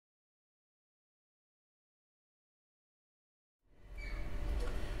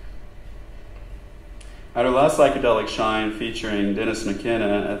At our last Psychedelic Shine featuring Dennis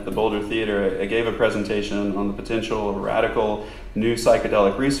McKenna at the Boulder Theater, I gave a presentation on the potential of a radical new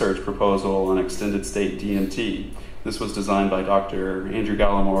psychedelic research proposal on extended state DMT. This was designed by Dr. Andrew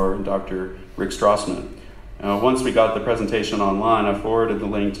Gallimore and Dr. Rick Strassman. Once we got the presentation online, I forwarded the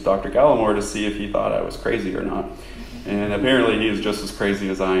link to Dr. Gallimore to see if he thought I was crazy or not. And apparently he is just as crazy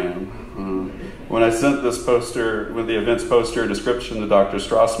as I am. When I sent this poster, with the event's poster description to Dr.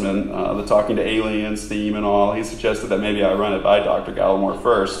 Strassman, the talking to aliens theme and all, he suggested that maybe I run it by Dr. Gallimore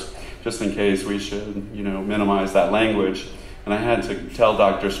first, just in case we should, minimize that language. And I had to tell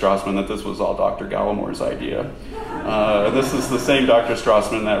Dr. Strassman that this was all Dr. Gallimore's idea. This is the same Dr.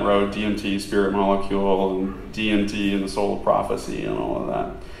 Strassman that wrote DMT, Spirit Molecule, and DMT and the Soul of Prophecy and all of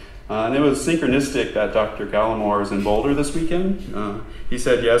that. And it was synchronistic that Dr. Gallimore is in Boulder this weekend. He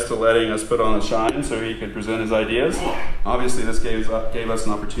said yes to letting us put on a shine so he could present his ideas. Obviously, this gave us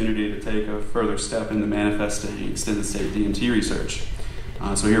an opportunity to take a further step into manifesting extended state DMT research.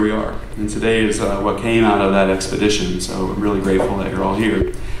 So here we are. And today is what came out of that expedition, so we're really grateful that you're all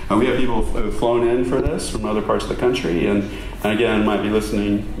here. We have people who have flown in for this from other parts of the country, and again, might be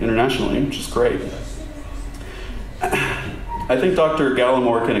listening internationally, which is great. I think Dr.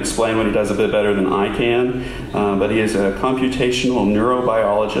 Gallimore can explain what he does a bit better than I can, but he is a computational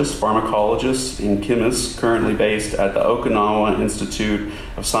neurobiologist, pharmacologist, and chemist currently based at the Okinawa Institute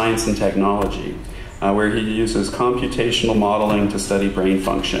of Science and Technology, where he uses computational modeling to study brain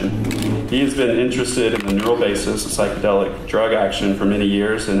function. He has been interested in the neural basis of psychedelic drug action for many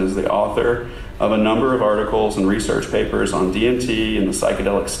years and is the author of a number of articles and research papers on DMT and the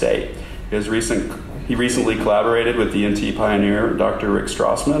psychedelic state. He recently collaborated with DMT pioneer Dr. Rick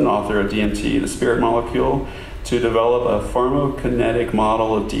Strassman, author of DMT, the Spirit Molecule, to develop a pharmacokinetic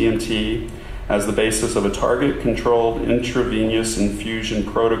model of DMT as the basis of a target-controlled intravenous infusion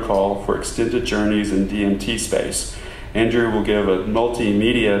protocol for extended journeys in DMT space. Andrew will give a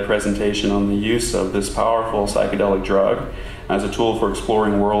multimedia presentation on the use of this powerful psychedelic drug as a tool for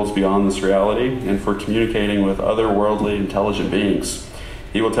exploring worlds beyond this reality and for communicating with otherworldly intelligent beings.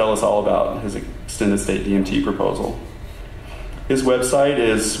 He will tell us all about his extended state DMT proposal. His website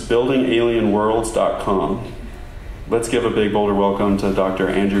is buildingalienworlds.com. Let's give a big Boulder welcome to Dr.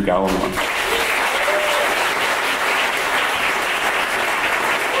 Andrew Gallimore.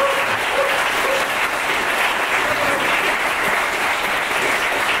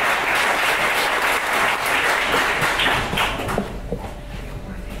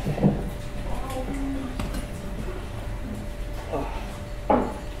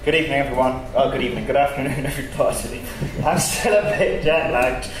 Good evening, everyone. Oh, good evening. Good afternoon, everybody. I'm still a bit jet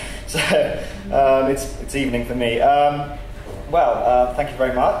lagged, so it's evening for me. Thank you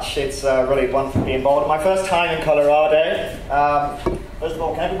very much. It's really wonderful to be in Boulder. My first time in Colorado. First of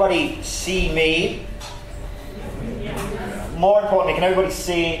all, can everybody see me? More importantly, can everybody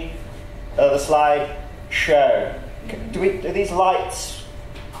see the slide show? Do these lights?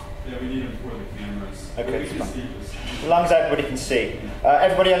 Yeah, we need them for the cameras. Okay, as long as everybody can see.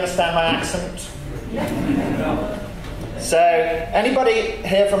 Everybody understand my accent? So, anybody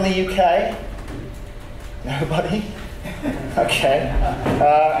here from the UK? Nobody? Okay.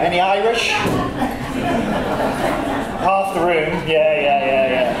 Any Irish? Half the room.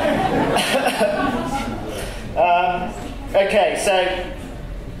 Yeah. Okay, so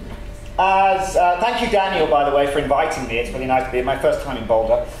thank you, Daniel, by the way, for inviting me. It's really nice to be here. My first time in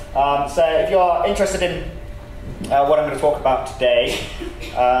Boulder. So if you're interested in what I'm going to talk about today,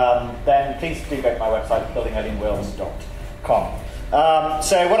 then please do go to my website, buildingalienworlds.com.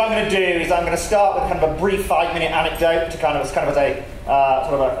 So what I'm going to do is I'm going to start with kind of a brief 5-minute anecdote to kind of as a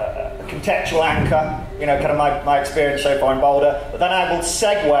contextual anchor, kind of my experience so far in Boulder. But then I will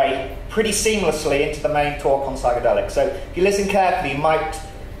segue pretty seamlessly into the main talk on psychedelics. So if you listen carefully, you might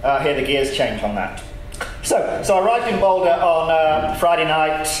hear the gears change on that. So I arrived in Boulder on Friday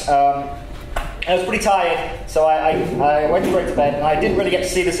night. I was pretty tired, so I went straight to bed, and I didn't really get to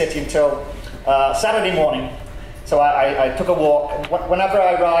see the city until Saturday morning. So I took a walk. Whenever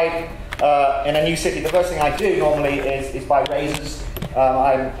I arrive in a new city, the first thing I do normally is buy razors.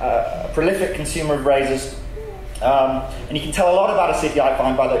 I'm a prolific consumer of razors, and you can tell a lot about a city, I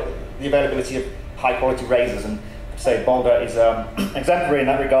find, by the availability of high-quality razors. And say Boulder is exemplary in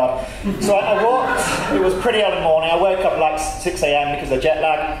that regard. So I walked. It was pretty early morning. I woke up like 6 a.m. because of jet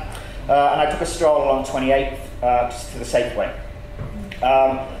lag. And I took a stroll along 28th to the Safeway.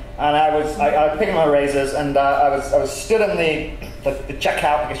 And I was picking my razors, and I was stood in the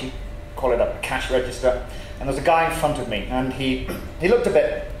checkout, I guess you call it a cash register, and there was a guy in front of me, and he looked a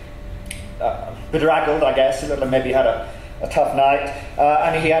bit bedraggled, I guess. He looked like maybe he had a tough night,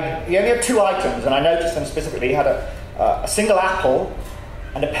 and he only had 2 items, and I noticed them specifically. He had a single apple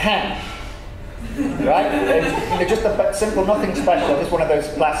and a pen. Right? Just a simple, nothing special. Just one of those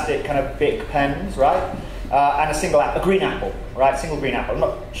plastic kind of big pens, right? And a green apple, right? Single green apple. I'm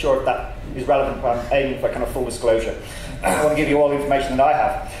not sure if that is relevant, but I'm aiming for kind of full disclosure. I want to give you all the information that I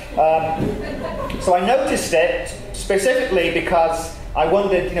have. So I noticed it specifically because I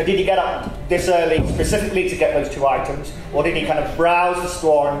wondered, did he get up this early specifically to get those 2 items, or did he kind of browse the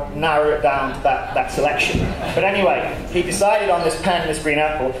store and narrow it down to that selection? But anyway, he decided on this pen, this green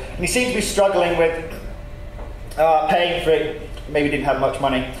apple, and he seemed to be struggling with paying for it. Maybe he didn't have much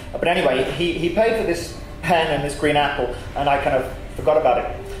money, but anyway, he paid for this pen and this green apple, and I kind of forgot about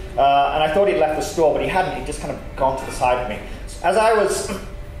it. And I thought he'd left the store, but he hadn't. He'd just kind of gone to the side of me. As I was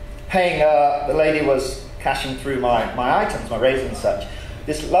paying, the lady was cashing through my items, my razors and such.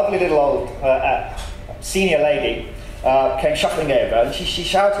 This lovely little old senior lady came shuffling over, and she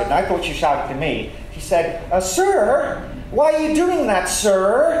shouted, and I thought she shouted to me. She said, "Sir, why are you doing that,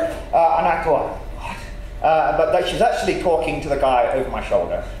 sir?" And I thought, what? But she was actually talking to the guy over my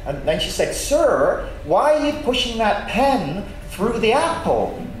shoulder. And then she said, "Sir, why are you pushing that pen through the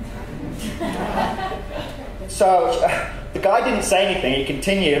apple?" So the guy didn't say anything. He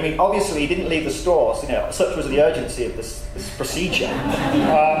continued. I mean, obviously, he didn't leave the store. So, such was the urgency of this procedure.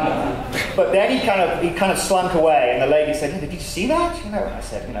 But then he kind of slunk away, and the lady said, "Did you see that?" And I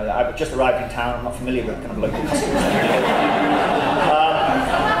said, "I've just arrived in town. I'm not familiar with kind of local customs."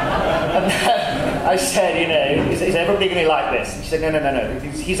 And then I said, "Is everybody going to be like this?" And she said, "No.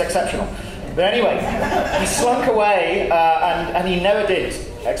 He's exceptional." But anyway, he slunk away, and he never did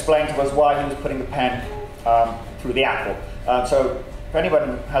explain to us why he was putting the pen through the apple. So if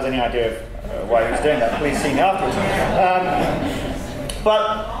anyone has any idea of why he was doing that, please see me afterwards.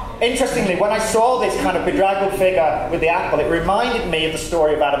 But interestingly, when I saw this kind of bedraggled figure with the apple, it reminded me of the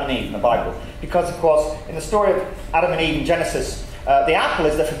story of Adam and Eve in the Bible. Because, of course, in the story of Adam and Eve in Genesis, the apple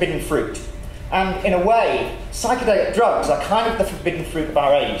is the forbidden fruit. And in a way, psychedelic drugs are kind of the forbidden fruit of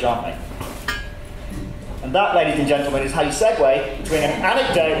our age, aren't they? And that, ladies and gentlemen, is how you segue between an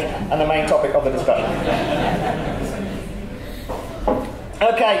anecdote and the main topic of the discussion.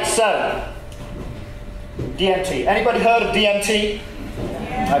 Okay, so DMT. Anybody heard of DMT?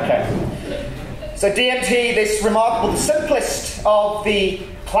 Okay. So DMT, this remarkable, the simplest of the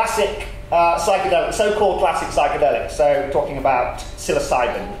classic psychedelics, so-called classic psychedelics. So we're talking about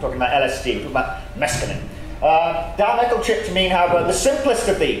psilocybin, we're talking about LSD, we're talking about mescaline. Dimethyltryptamine, however, the simplest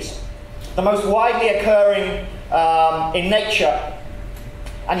of these. The most widely occurring in nature,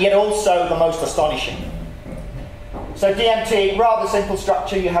 and yet also the most astonishing. So DMT, rather simple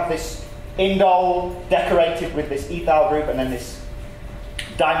structure. You have this indole decorated with this ethyl group and then this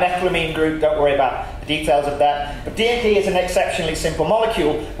dimethylamine group. Don't worry about the details of that. But DMT is an exceptionally simple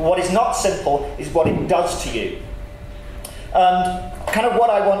molecule. But what is not simple is what it does to you. And kind of what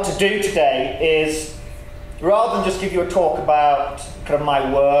I want to do today is, rather than just give you a talk about kind of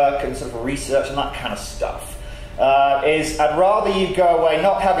my work and sort of research and that kind of stuff, I'd rather you go away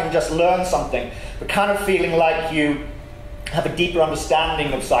not having just learned something, but kind of feeling like you have a deeper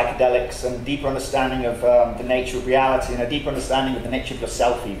understanding of psychedelics and deeper understanding of the nature of reality and a deeper understanding of the nature of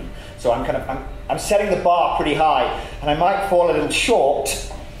yourself even. So I'm setting the bar pretty high, and I might fall a little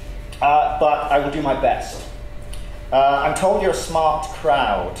short, but I will do my best. I'm told you're a smart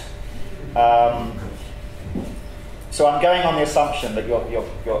crowd. So I'm going on the assumption that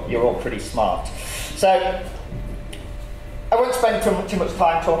you're all pretty smart. So I won't spend too much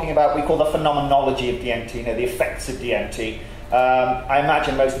time talking about what we call the phenomenology of DMT, the effects of DMT. I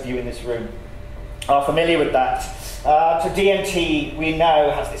imagine most of you in this room are familiar with that. So DMT, we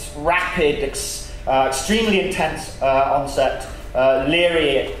know, has this rapid, extremely intense onset.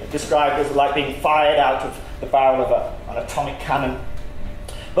 Leary described as like being fired out of the barrel of an atomic cannon.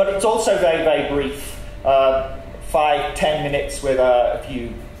 But it's also very, very brief. 5-10 minutes with if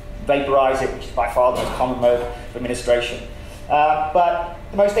you vaporize it, which is by far the most common mode of administration. But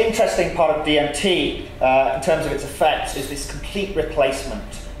the most interesting part of DMT, in terms of its effects, is this complete replacement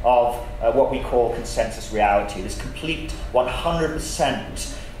of what we call consensus reality, this complete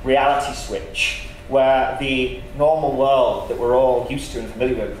 100% reality switch, where the normal world that we're all used to and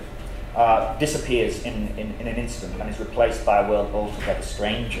familiar with disappears in an instant and is replaced by a world altogether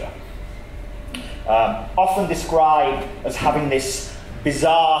stranger. Often described as having this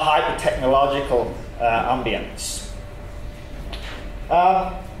bizarre, hyper-technological ambience.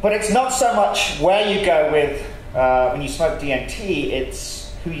 But it's not so much where you go with when you smoke DMT,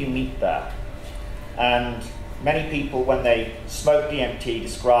 it's who you meet there. And many people, when they smoke DMT,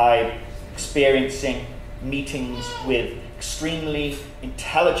 describe experiencing meetings with extremely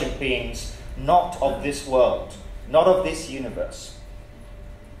intelligent beings, not of this world, not of this universe.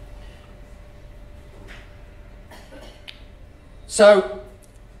 So,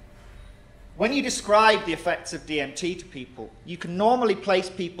 when you describe the effects of DMT to people, you can normally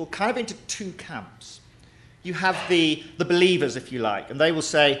place people kind of into two camps. You have the believers, if you like, and they will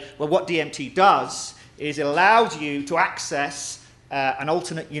say, well, what DMT does is it allows you to access an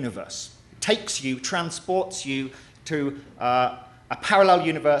alternate universe. It takes you, transports you to a parallel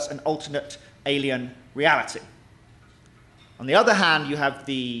universe, an alternate alien reality. On the other hand, you have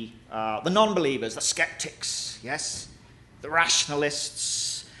the non-believers, the skeptics, yes, the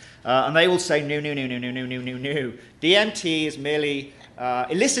rationalists, and they will say, no. DMT is merely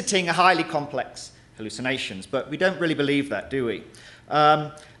eliciting a highly complex hallucinations, but we don't really believe that, do we?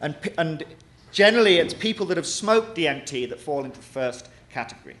 And generally, it's people that have smoked DMT that fall into the first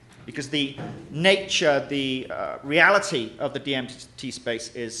category, because the nature, the reality of the DMT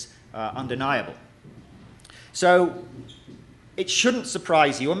space is undeniable. So it shouldn't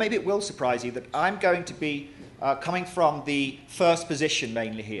surprise you, or maybe it will surprise you, that I'm going to be coming from the first position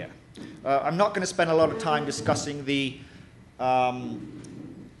mainly here. I'm not going to spend a lot of time discussing the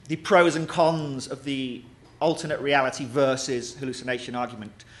pros and cons of the alternate reality versus hallucination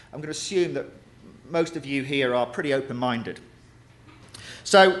argument. I'm going to assume that most of you here are pretty open-minded.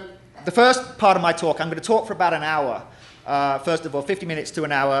 So the first part of my talk, I'm going to talk for about an hour. First of all, 50 minutes to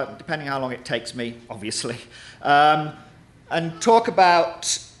an hour, depending how long it takes me, obviously. And talk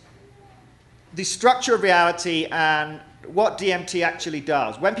about the structure of reality and what DMT actually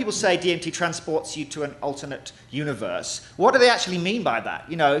does. When people say DMT transports you to an alternate universe, what do they actually mean by that?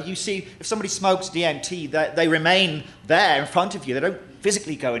 You know, you see, if somebody smokes DMT, they remain there in front of you. They don't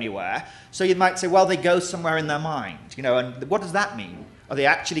physically go anywhere. So you might say, well, they go somewhere in their mind. You know, and what does that mean? Are they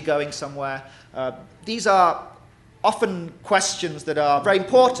actually going somewhere? These are often questions that are very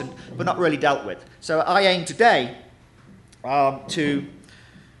important, but not really dealt with. So I aim today to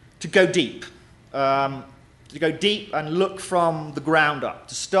go deep. To go deep and look from the ground up,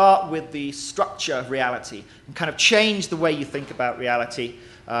 to start with the structure of reality and kind of change the way you think about reality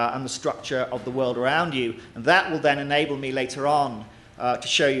and the structure of the world around you. And that will then enable me later on to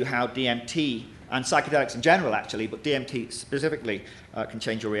show you how DMT, and psychedelics in general actually, but DMT specifically, can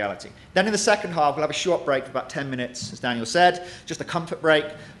change your reality. Then in the second half, we'll have a short break for about 10 minutes, as Daniel said, just a comfort break.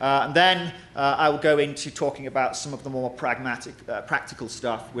 And then I will go into talking about some of the more pragmatic, practical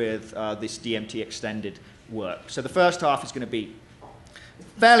stuff with this DMT extended work. So the first half is going to be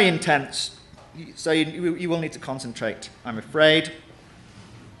fairly intense, so you will need to concentrate, I'm afraid.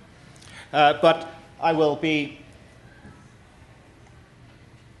 But I will be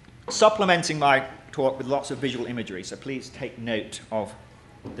supplementing my talk with lots of visual imagery, so please take note of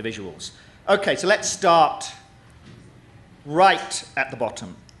the visuals. Okay, so let's start right at the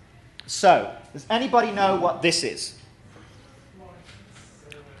bottom. So, does anybody know what this is?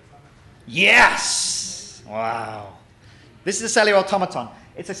 Yes! Wow. This is a cellular automaton.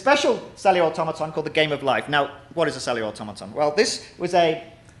 It's a special cellular automaton called the Game of Life. Now, what is a cellular automaton? Well, this was a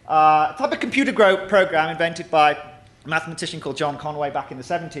type of computer program invented by a mathematician called John Conway back in the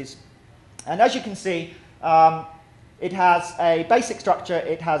 70s. And as you can see, it has a basic structure.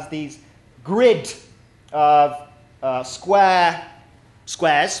 It has these grid of squares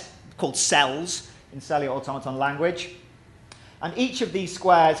called cells in cellular automaton language. And each of these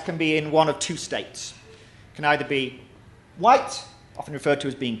squares can be in one of two states. It can either be white, often referred to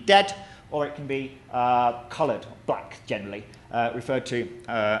as being dead, or it can be colored, black generally, referred to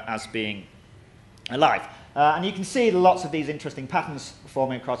as being alive. And you can see lots of these interesting patterns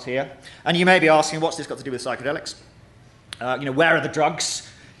forming across here. And you may be asking, what's this got to do with psychedelics? You know, where are the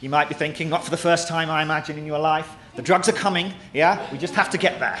drugs? You might be thinking, not for the first time, I imagine, in your life. The drugs are coming, yeah? We just have to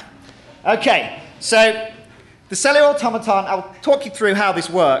get there. Okay, so the cellular automaton, I'll talk you through how this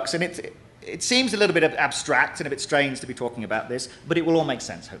works. And it seems a little bit abstract and a bit strange to be talking about this, but it will all make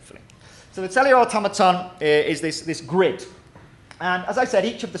sense, hopefully. So the cellular automaton is this grid. And as I said,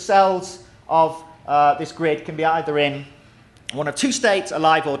 each of the cells of this grid can be either in one of two states,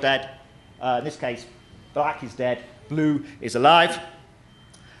 alive or dead. In this case, black is dead, blue is alive.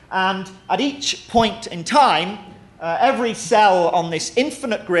 And at each point in time, every cell on this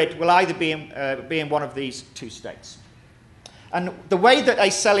infinite grid will either be in one of these two states. And the way that a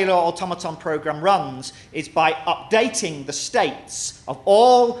cellular automaton program runs is by updating the states of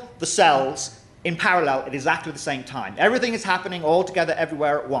all the cells in parallel at exactly the same time. Everything is happening all together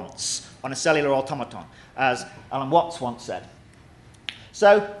everywhere at once on a cellular automaton, as Alan Watts once said.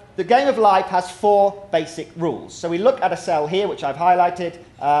 So the game of life has 4 basic rules. So we look at a cell here, which I've highlighted,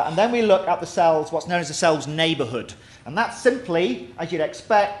 and then we look at the cells, what's known as the cell's neighborhood. And that's simply, as you'd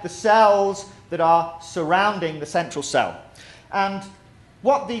expect, the cells that are surrounding the central cell. And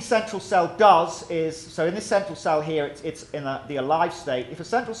what the central cell does is, so in this central cell here, it's in the alive state. If a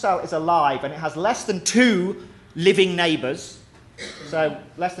central cell is alive and it has less than 2 living neighbors, so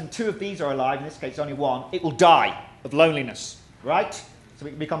less than 2 of these are alive, in this case only 1, it will die of loneliness, right? So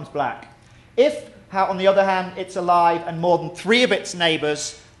it becomes black. If, on the other hand, it's alive and more than 3 of its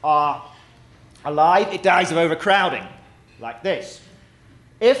neighbors are alive, it dies of overcrowding, like this.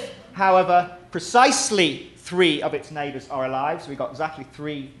 If, however, precisely 3 of its neighbors are alive, so we've got exactly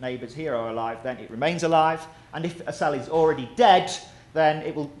 3 neighbors here are alive, then it remains alive. And if a cell is already dead, then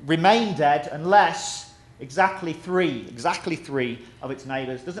it will remain dead unless exactly 3 of its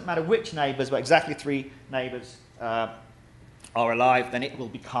neighbors, doesn't matter which neighbors, but exactly 3 neighbors are alive, then it will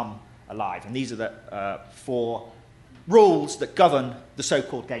become alive. And these are the 4 rules that govern the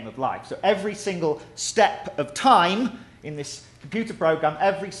so-called game of life. So every single step of time in this computer program,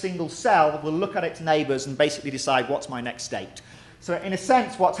 every single cell will look at its neighbors and basically decide what's my next state. So in a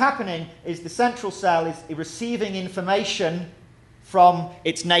sense, what's happening is the central cell is receiving information from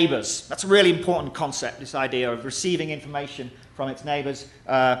its neighbors. That's a really important concept, this idea of receiving information from its neighbors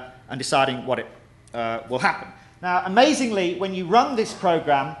and deciding what it will happen. Now, amazingly, when you run this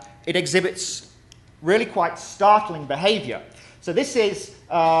program, it exhibits really quite startling behavior. So this is,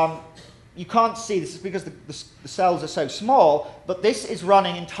 you can't see, this is because the cells are so small, but this is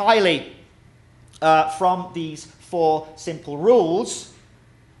running entirely from these 4 simple rules.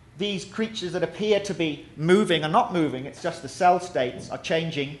 These creatures that appear to be moving are not moving, it's just the cell states are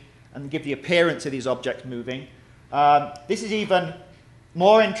changing and give the appearance of these objects moving. This is even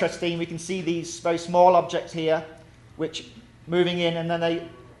more interesting. We can see these very small objects here, which moving in, and then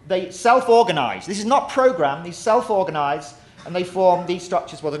they self-organize. This is not programmed, these self-organize, and they form these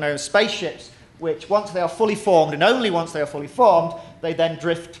structures, what are known as spaceships, which once they are fully formed, and only once they are fully formed, they then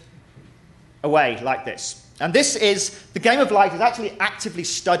drift away like this. And this is, the game of life is actually actively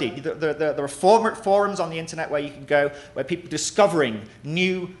studied. There are forums on the internet where you can go, where people are discovering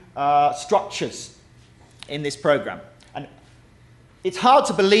new structures in this program. And it's hard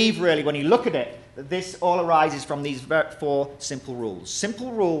to believe, really, when you look at it, that this all arises from these 4 simple rules.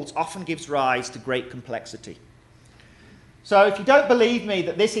 Simple rules often gives rise to great complexity. So if you don't believe me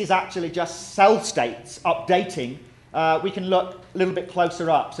that this is actually just cell states updating, we can look a little bit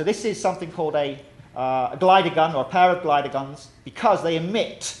closer up. So this is something called a glider gun, or a pair of glider guns, because they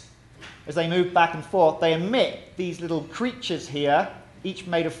emit, as they move back and forth, they emit these little creatures here, each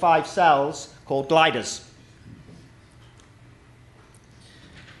made of 5 cells, called gliders.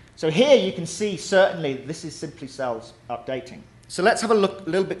 So here you can see, certainly, this is simply cells updating. So let's have a look a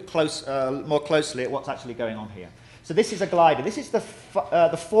little bit more closely at what's actually going on here. So this is a glider. This is the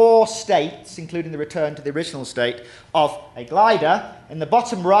 4 states, including the return to the original state, of a glider. In the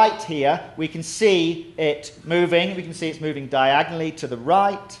bottom right here, we can see it moving. We can see it's moving diagonally to the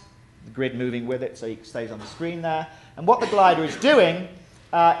right, the grid moving with it, so it stays on the screen there. And what the glider is doing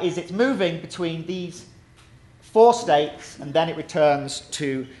is it's moving between these 4 states, and then it returns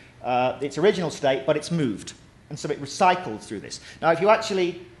to its original state, but it's moved. And so it recycles through this. Now, if you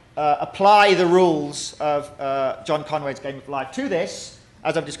actually apply the rules of John Conway's Game of Life to this,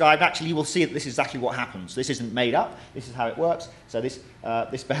 as I've described, actually you will see that this is exactly what happens. This isn't made up. This is how it works. So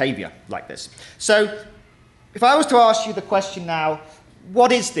this behavior like this. So if I was to ask you the question now,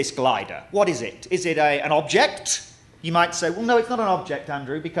 what is this glider? What is it? Is it an object? You might say, well, no, it's not an object,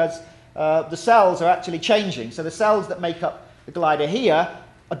 Andrew, because the cells are actually changing. So the cells that make up the glider here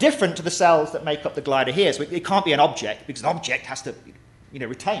are different to the cells that make up the glider here. So it can't be an object, because an object has to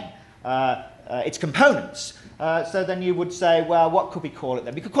retain its components. So then you would say, well, what could we call it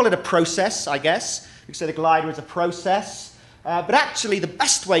then? We could call it a process, I guess. We could say the glider is a process. But actually, the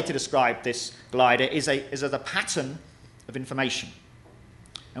best way to describe this glider is as a pattern of information.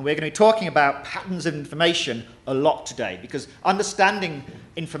 And we're going to be talking about patterns of information a lot today, because understanding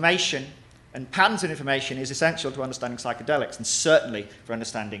information and patterns of information is essential to understanding psychedelics, and certainly for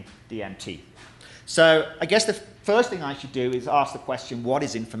understanding DMT. So I guess the first thing I should do is ask the question, what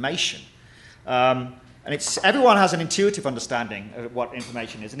is information? And everyone has an intuitive understanding of what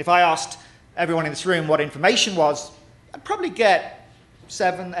information is. And if I asked everyone in this room what information was, I'd probably get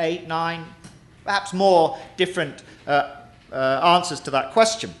 7, 8, 9, perhaps more different answers to that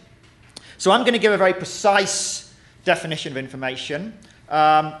question. So I'm going to give a very precise definition of information.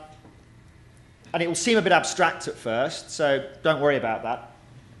 And it will seem a bit abstract at first, so don't worry about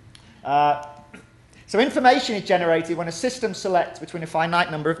that. So information is generated when a system selects between a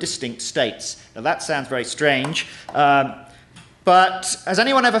finite number of distinct states. Now that sounds very strange, but has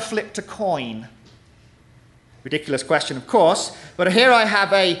anyone ever flipped a coin? Ridiculous question, of course, but here I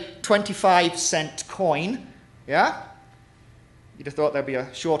have a 25-cent coin, yeah? You'd have thought there'd be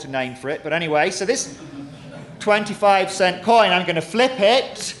a shorter name for it, but anyway, so this 25-cent coin, I'm going to flip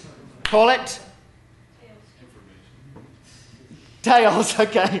it, call it? Tails,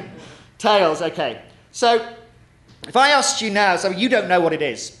 okay. Tails, okay. So if I asked you now, so you don't know what it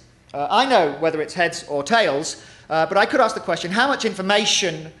is. I know whether it's heads or tails, but I could ask the question, how much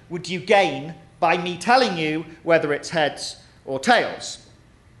information would you gain by me telling you whether it's heads or tails?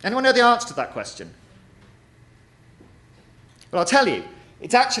 Anyone know the answer to that question? Well, I'll tell you.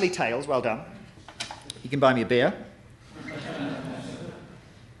 It's actually tails. Well done. You can buy me a beer.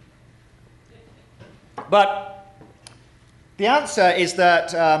 But the answer is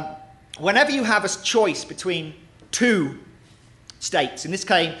that whenever you have a choice between two states, in this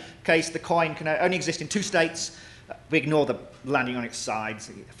case the coin can only exist in two states. We ignore the landing on its side,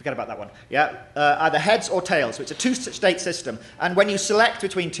 so forget about that one. Yeah, either heads or tails, so it's a two-state system. And when you select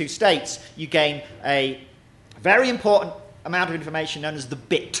between two states, you gain a very important amount of information known as the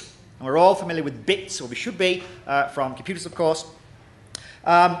bit. And we're all familiar with bits, or we should be, from computers, of course.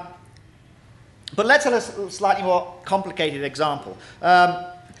 But let's have a slightly more complicated example.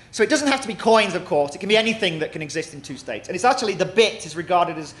 So it doesn't have to be coins, of course. It can be anything that can exist in two states. And it's actually the bit is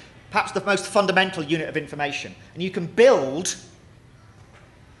regarded as perhaps the most fundamental unit of information. And you can build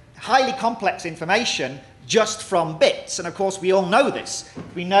highly complex information just from bits. And of course, we all know this.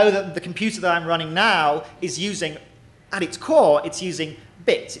 We know that the computer that I'm running now is using, at its core, it's using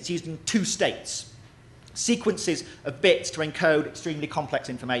bits. It's using two states, sequences of bits to encode extremely complex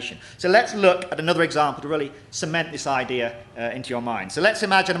information. So let's look at another example to really cement this idea into your mind. So let's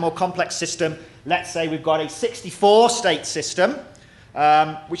imagine a more complex system. Let's say we've got a 64-state system,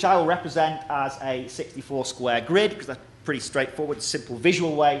 which I will represent as a 64-square grid, because that's a pretty straightforward, simple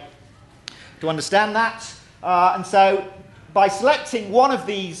visual way to understand that. And so by selecting one of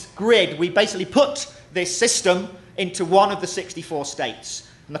these grid, we basically put this system into one of the 64 states.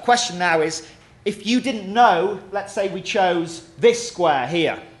 And the question now is, if you didn't know, let's say we chose this square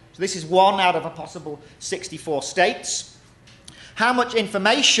here. So this is one out of a possible 64 states. How much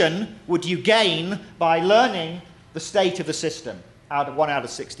information would you gain by learning the state of the system? One out of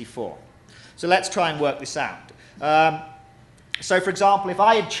 64. So let's try and work this out. So for example, if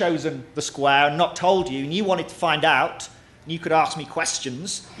I had chosen the square and not told you, and you wanted to find out, and you could ask me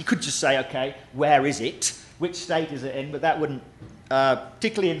questions, you could just say, okay, where is it? Which state is it in? But that wouldn't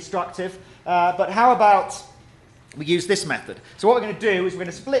particularly instructive. But how about we use this method? So what we're going to do is we're going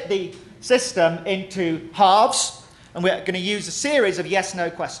to split the system into halves, and we're going to use a series of yes-no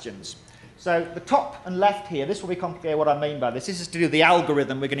questions. So the top and left here, this will be complicated what I mean by this. This is to do with the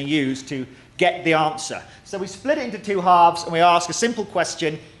algorithm we're going to use to get the answer. So we split it into two halves and we ask a simple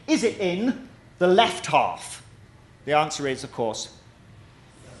question, is it in the left half? The answer is, of course,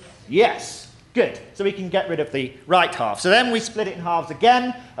 yes. Good. So we can get rid of the right half. So then we split it in halves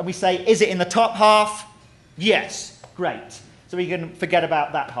again and we say, is it in the top half? Yes. Great. So we can forget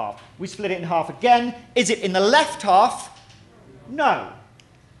about that half. We split it in half again. Is it in the left half? No.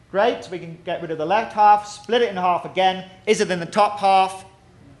 Great, so we can get rid of the left half, split it in half again. Is it in the top half?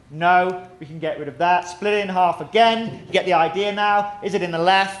 No, we can get rid of that. Split it in half again. You get the idea now. Is it in the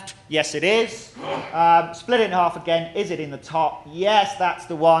left? Yes, it is. Split it in half again. Is it in the top? Yes, that's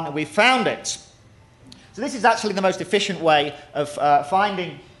the one, and we found it. So this is actually the most efficient way of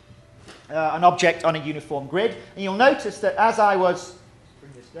finding an object on a uniform grid. And you'll notice that as I was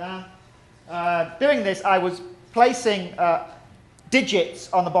bring this down, doing this, I was placing digits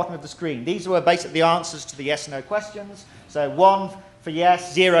on the bottom of the screen. These were basically the answers to the yes-no questions. So 1 for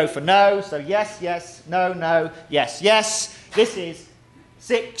yes, 0 for no. So yes, yes, no, no, yes, yes. This is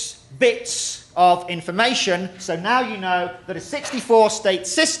 6 bits of information. So now you know that a 64-state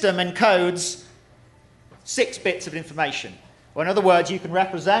system encodes 6 bits of information. Or in other words, you can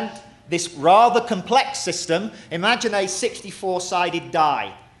represent this rather complex system. Imagine a 64-sided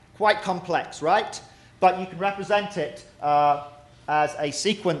die. Quite complex, right? But you can represent it as a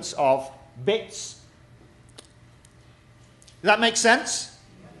sequence of bits. Does that make sense?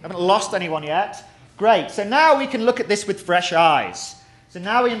 I haven't lost anyone yet. Great. So now we can look at this with fresh eyes. So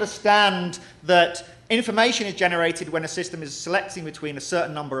now we understand that information is generated when a system is selecting between a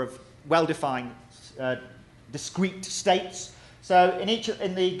certain number of well-defined discrete states. So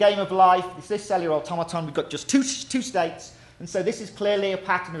in the game of life, this cellular automaton, we've got just two states. And so this is clearly a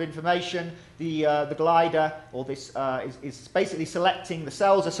pattern of information. The glider, or this, is basically selecting, the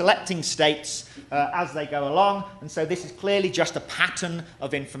cells are selecting states as they go along. And so this is clearly just a pattern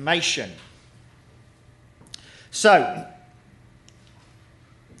of information. So,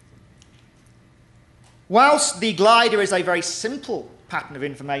 whilst the glider is a very simple pattern of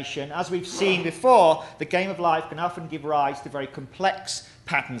information, as we've seen before, the game of life can often give rise to very complex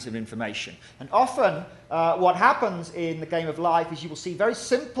patterns of information. And often, what happens in the game of life is you will see very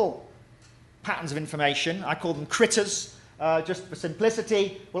simple patterns of information, I call them critters, just for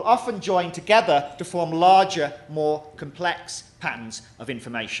simplicity, will often join together to form larger, more complex patterns of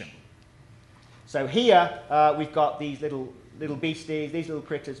information. So here, we've got these little beasties, these little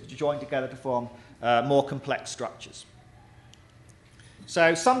critters, which are joined together to form more complex structures.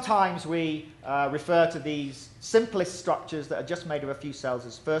 So sometimes we refer to these simplest structures that are just made of a few cells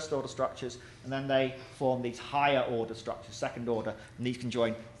as first-order structures, and then they form these higher-order structures, second-order, and these can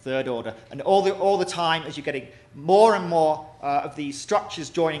join third-order. And all the time, as you're getting more and more of these structures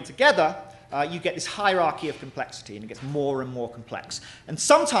joining together, you get this hierarchy of complexity, and it gets more and more complex. And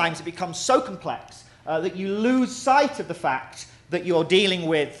sometimes it becomes so complex that you lose sight of the fact that you're dealing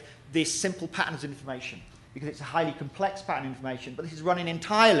with these simple patterns of information, because it's a highly complex pattern of information, but this is running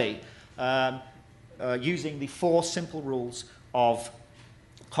entirely using the 4 simple rules of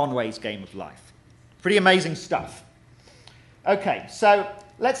Conway's game of life. Pretty amazing stuff. Okay, so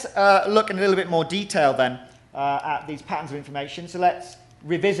let's look in a little bit more detail then at these patterns of information. So let's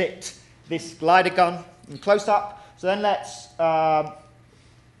revisit this glider gun in close-up. So then let's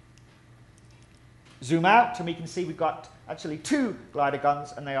zoom out, and we can see we've got actually 2 glider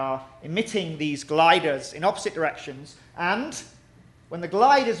guns, and they are emitting these gliders in opposite directions. And when the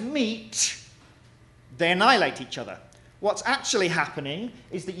gliders meet, they annihilate each other. What's actually happening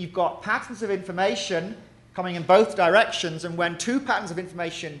is that you've got patterns of information coming in both directions, and when 2 patterns of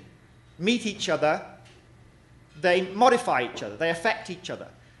information meet each other, they modify each other, they affect each other.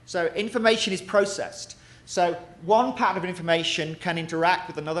 So information is processed. So one pattern of information can interact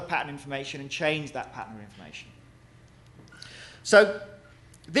with another pattern of information and change that pattern of information. So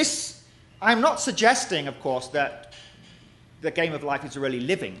this, I'm not suggesting, of course, that the game of life is really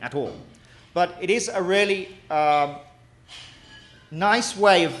living at all. But it is a really nice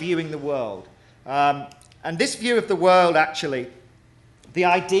way of viewing the world. And this view of the world, actually, the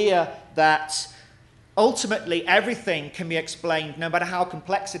idea that ultimately everything can be explained, no matter how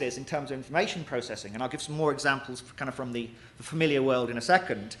complex it is, in terms of information processing, and I'll give some more examples kind of from the familiar world in a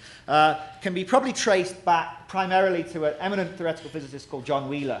second, can be probably traced back primarily to an eminent theoretical physicist called John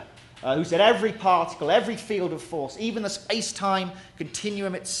Wheeler, who said every particle, every field of force, even the space-time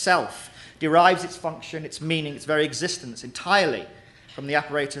continuum itself, derives its function, its meaning, its very existence entirely from the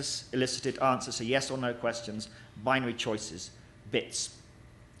apparatus elicited answers to yes or no questions, binary choices, bits.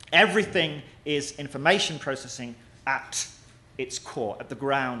 Everything is information processing at its core, at the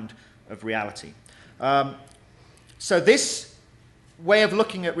ground of reality. So this way of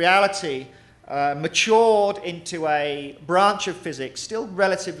looking at reality matured into a branch of physics still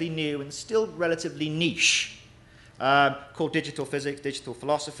relatively new and still relatively niche, called digital physics, digital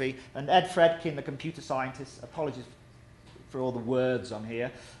philosophy. And Ed Fredkin, the computer scientist, apologies for all the words on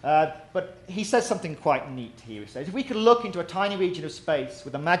here, but he says something quite neat here. He says, if we could look into a tiny region of space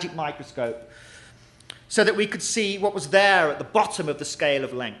with a magic microscope so that we could see what was there at the bottom of the scale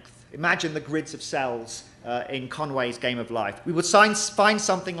of length, imagine the grids of cells in Conway's game of life, we would find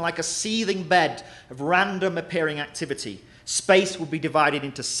something like a seething bed of random appearing activity. Space would be divided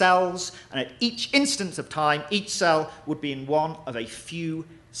into cells, and at each instance of time, each cell would be in one of a few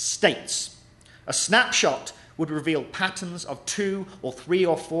states. A snapshot would reveal patterns of 2 or 3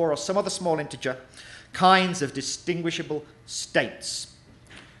 or 4 or some other small integer kinds of distinguishable states.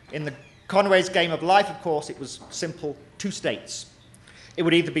 In the Conway's game of life, of course, it was simple 2 states. It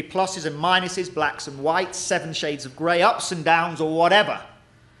would either be pluses and minuses, blacks and whites, 7 shades of grey, ups and downs, or whatever.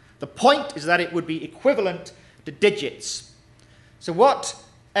 The point is that it would be equivalent to digits. So what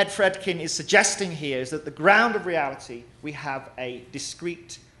Ed Fredkin is suggesting here is that the ground of reality, we have a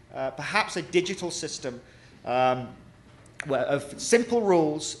discrete, perhaps a digital system of simple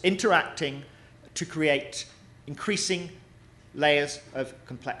rules interacting to create increasing layers of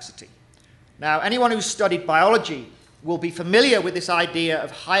complexity. Now, anyone who's studied biology will be familiar with this idea of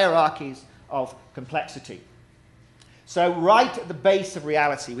hierarchies of complexity. So right at the base of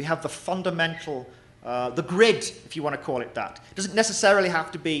reality, we have the fundamental, the grid, if you want to call it that. It doesn't necessarily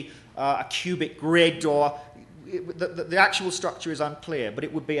have to be a cubic grid, or the actual structure is unclear, but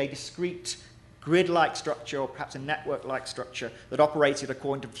it would be a discrete grid-like structure, or perhaps a network-like structure that operated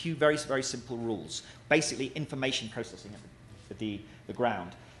according to a few very, very simple rules, basically information processing. the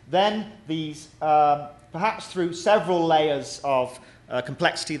ground. Then these, perhaps through several layers of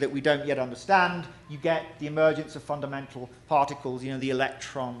complexity that we don't yet understand, you get the emergence of fundamental particles, the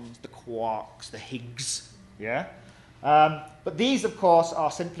electrons, the quarks, the Higgs, yeah? But these, of course,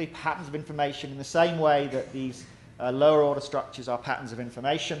 are simply patterns of information in the same way that these lower order structures are patterns of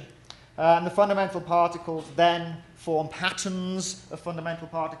information. And the fundamental particles then form patterns of fundamental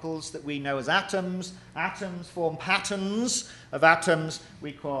particles that we know as atoms. Atoms form patterns of atoms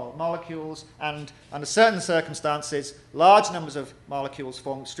we call molecules, and under certain circumstances, large numbers of molecules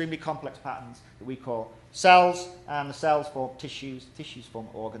form extremely complex patterns that we call cells, and the cells form tissues, tissues form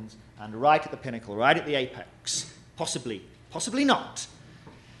organs, and right at the pinnacle, right at the apex, possibly not,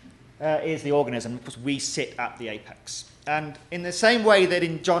 is the organism, because we sit at the apex. And in the same way that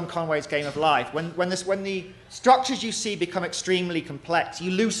in John Conway's Game of Life, when the structures you see become extremely complex, you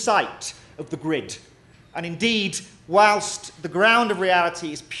lose sight of the grid. And indeed, whilst the ground of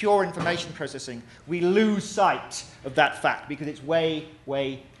reality is pure information processing, we lose sight of that fact because it's way,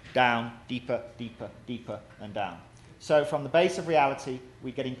 way down, deeper, deeper, deeper, and down. So from the base of reality,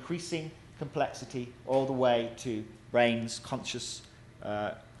 we get increasing complexity all the way to brains, conscious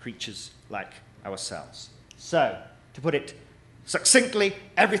creatures like ourselves. So, to put it succinctly,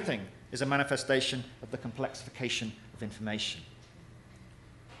 everything is a manifestation of the complexification of information.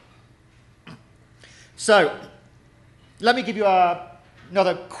 So, let me give you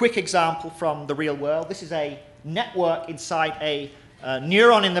another quick example from the real world. This is a network inside a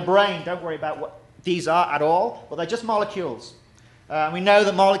neuron in the brain. Don't worry about what these are at all. Well, they're just molecules. We know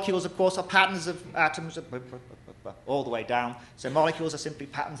that molecules, of course, are patterns of atoms all the way down. So molecules are simply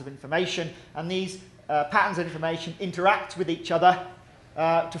patterns of information, and these patterns of information interact with each other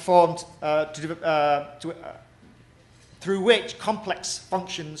through which complex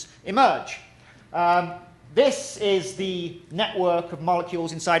functions emerge. This is the network of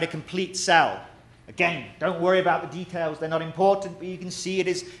molecules inside a complete cell. Again, don't worry about the details, they're not important, but you can see it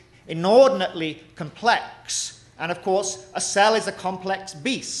is inordinately complex. And of course, a cell is a complex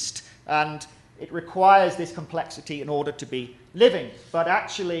beast, and it requires this complexity in order to be living. But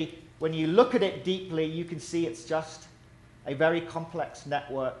actually, when you look at it deeply, you can see it's just a very complex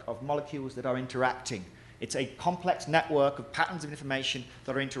network of molecules that are interacting. It's a complex network of patterns of information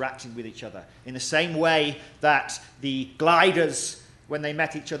that are interacting with each other, in the same way that the gliders, when they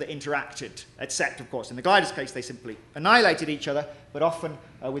met each other, interacted, except, of course, in the gliders' case, they simply annihilated each other, but often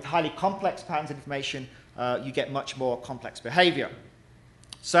with highly complex patterns of information, you get much more complex behavior.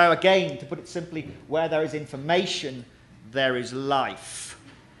 So again, to put it simply, where there is information, there is life.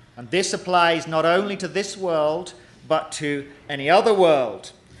 And this applies not only to this world, but to any other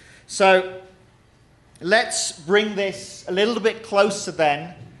world. So let's bring this a little bit closer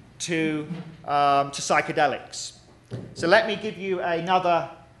then to psychedelics. So let me give you another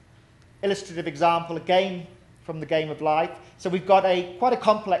illustrative example, again from the Game of Life. So we've got quite a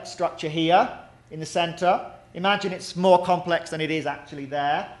complex structure here in the center. Imagine it's more complex than it is actually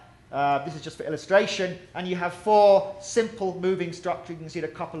there. This is just for illustration. And you have four simple moving structures. You can see a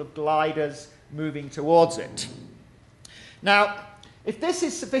couple of gliders moving towards it. Now, if this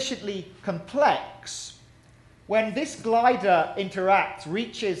is sufficiently complex, when this glider interacts,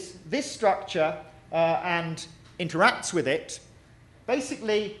 reaches this structure and interacts with it,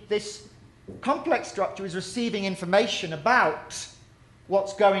 basically this complex structure is receiving information about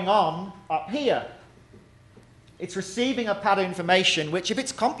what's going on up here. It's receiving a pattern of information which, if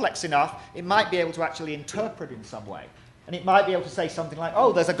it's complex enough, it might be able to actually interpret in some way. And it might be able to say something like,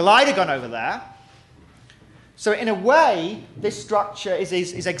 oh, there's a glider gun over there. So in a way, this structure is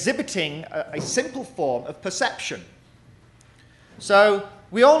exhibiting a simple form of perception. So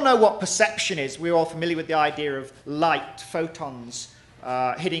we all know what perception is. We're all familiar with the idea of light, photons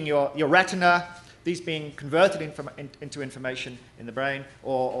hitting your retina, these being converted into information in the brain,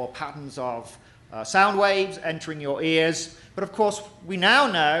 or patterns of sound waves entering your ears. But of course, we now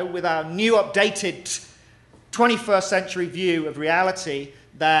know, with our new updated 21st century view of reality,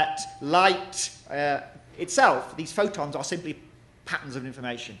 that light itself, these photons, are simply patterns of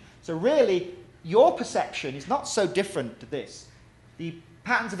information. So really, your perception is not so different to this. The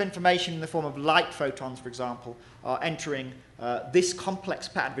patterns of information in the form of light photons, for example, are entering this complex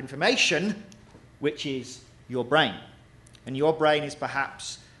pattern of information, which is your brain. And your brain is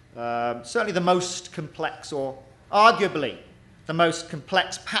perhaps certainly the most complex, or arguably the most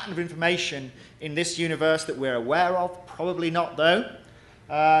complex pattern of information in this universe that we're aware of. Probably not, though.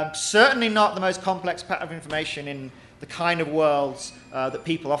 Certainly not the most complex pattern of information in the kind of worlds that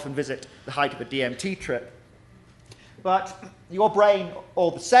people often visit the height of a DMT trip. But your brain,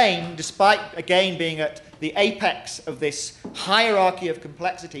 all the same, despite, again, being at the apex of this hierarchy of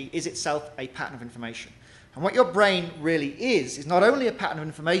complexity, is itself a pattern of information. And what your brain really is not only a pattern of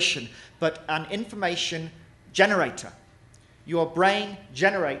information, but an information generator. Your brain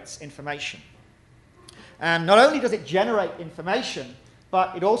generates information. And not only does it generate information,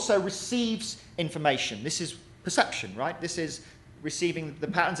 but it also receives information. This is perception, right? This is receiving the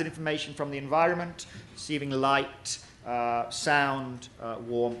patterns of information from the environment, receiving light, sound,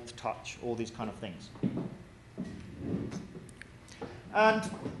 warmth, touch, all these kind of things. And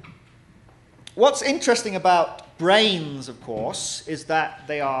what's interesting about brains, of course, is that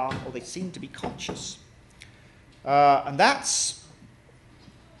they are, or they seem to be conscious. And that's,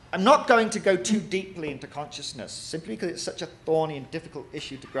 I'm not going to go too deeply into consciousness, simply because it's such a thorny and difficult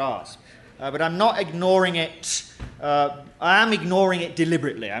issue to grasp. But I'm not ignoring it. I am ignoring it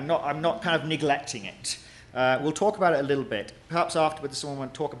deliberately. I'm not kind of neglecting it. We'll talk about it a little bit. Perhaps afterwards, if someone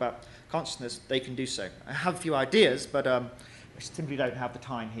wants to talk about consciousness, they can do so. I have a few ideas, but I simply don't have the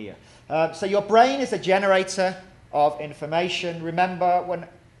time here. So your brain is a generator of information. Remember,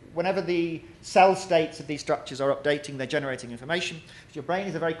 whenever the cell states of these structures are updating, they're generating information. So your brain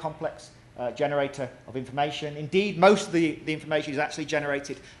is a very complex generator of information. Indeed, most of the information is actually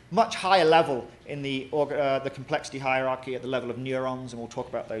generated much higher level in the complexity hierarchy at the level of neurons, and we'll talk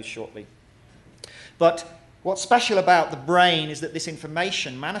about those shortly. But what's special about the brain is that this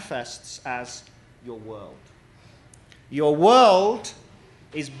information manifests as your world. Your world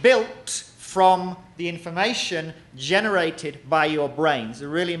is built from the information generated by your brain. It's a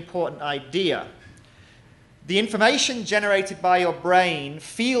really important idea. The information generated by your brain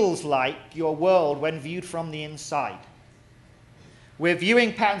feels like your world when viewed from the inside. We're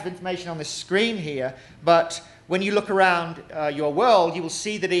viewing patterns of information on this screen here, but when you look around your world, you will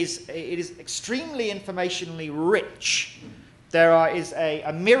see that it is extremely informationally rich. There is a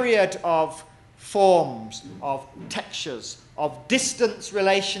myriad of forms, of textures, of distance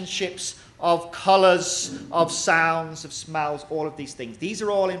relationships, of colors, of sounds, of smells, all of these things. These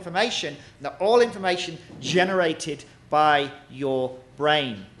are all information. They're all information generated by your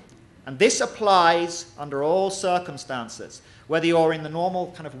brain. And this applies under all circumstances, whether you're in the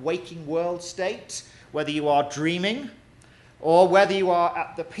normal kind of waking world state, whether you are dreaming, or whether you are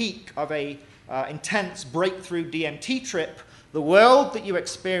at the peak of a intense breakthrough DMT trip. The world that you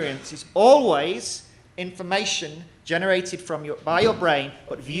experience is always information generated by your brain,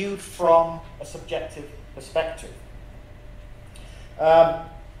 but viewed from a subjective perspective.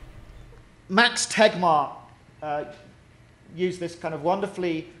 Max Tegmark used this kind of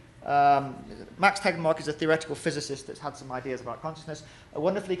wonderfully. Max Tegmark is a theoretical physicist that's had some ideas about consciousness. A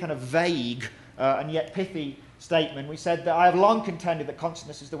wonderfully kind of vague and yet pithy statement. We said that I have long contended that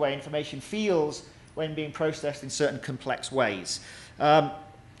consciousness is the way information feels when being processed in certain complex ways.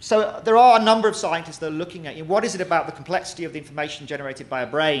 So there are a number of scientists that are looking at what is it about the complexity of the information generated by a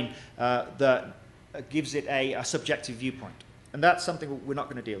brain that gives it a subjective viewpoint. And that's something we're not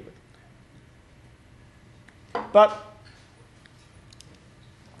going to deal with. But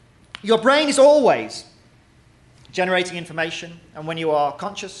your brain is always generating information, and when you are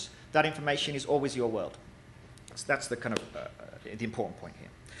conscious, that information is always your world. So that's the kind of the important point here.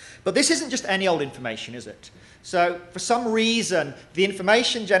 But this isn't just any old information, is it? So for some reason, the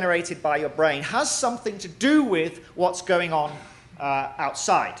information generated by your brain has something to do with what's going on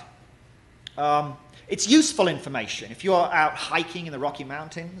outside. It's useful information. If you're out hiking in the Rocky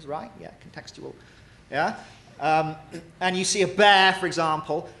Mountains, right? Yeah, contextual. Yeah? And you see a bear, for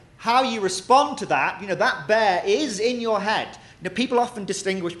example, how you respond to that, that bear is in your head. People often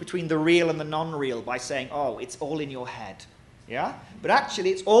distinguish between the real and the non-real by saying, oh, it's all in your head. Yeah? But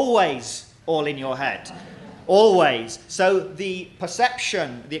actually, it's always all in your head. Always. So the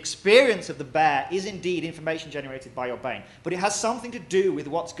perception, the experience of the bear is indeed information generated by your brain. But it has something to do with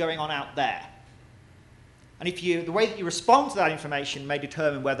what's going on out there. And the way that you respond to that information may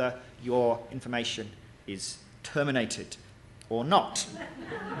determine whether your information is terminated or not.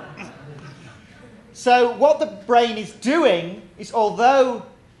 So what the brain is doing is, although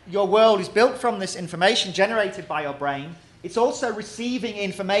your world is built from this information generated by your brain, it's also receiving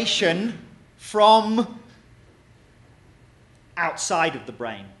information from outside of the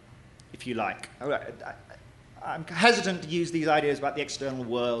brain, if you like. I'm hesitant to use these ideas about the external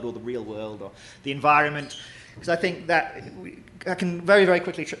world or the real world or the environment, because I think that I can very, very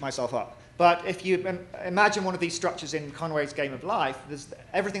quickly trip myself up. But if you imagine one of these structures in Conway's Game of Life, there's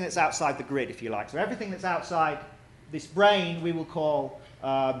everything that's outside the grid, if you like. So everything that's outside this brain we will call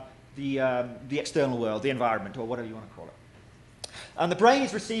the external world, the environment, or whatever you want to call it. And the brain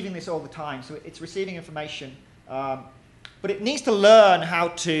is receiving this all the time. So it's receiving information But it needs to learn how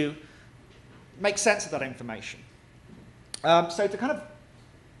to make sense of that information. So to kind of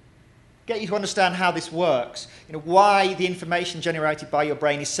get you to understand how this works, why the information generated by your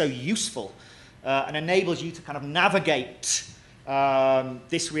brain is so useful and enables you to kind of navigate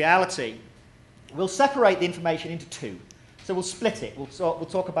this reality, we'll separate the information into two. So we'll split it. We'll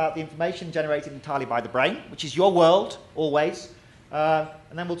talk about the information generated entirely by the brain, which is your world, always. And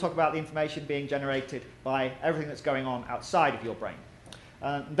then we'll talk about the information being generated by everything that's going on outside of your brain.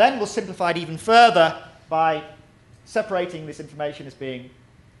 Then we'll simplify it even further by separating this information as being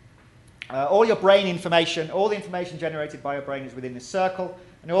all your brain information, all the information generated by your brain is within this circle,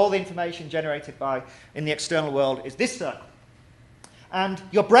 and all the information generated in the external world is this circle. And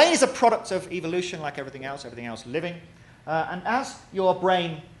your brain is a product of evolution like everything else living. And as your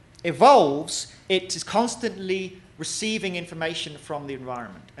brain evolves, it is constantly receiving information from the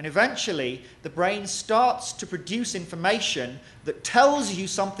environment. And eventually, the brain starts to produce information that tells you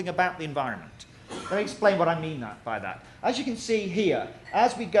something about the environment. Let me explain what I mean by that. As you can see here,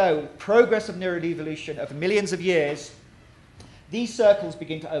 as we go, progress of neural evolution over millions of years, these circles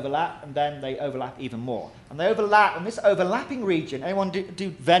begin to overlap, and then they overlap even more. And they overlap, and this overlapping region, anyone do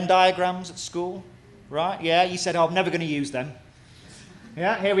Venn diagrams at school? Right? Yeah, you said, oh, I'm never going to use them.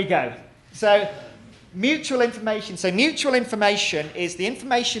 Yeah, here we go. So mutual information. So mutual information is the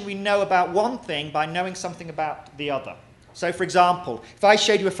information we know about one thing by knowing something about the other. So, for example, if I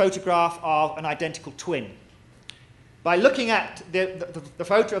showed you a photograph of an identical twin, by looking at the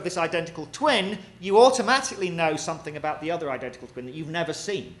photo of this identical twin, you automatically know something about the other identical twin that you've never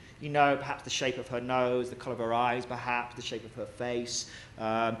seen. You know perhaps the shape of her nose, the colour of her eyes, perhaps the shape of her face.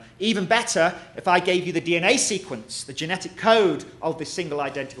 Even better, if I gave you the DNA sequence, the genetic code of this single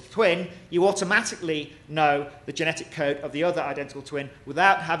identical twin, you automatically know the genetic code of the other identical twin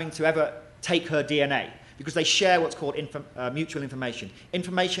without having to ever take her DNA, because they share what's called mutual information,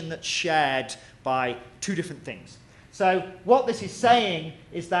 information that's shared by two different things. So what this is saying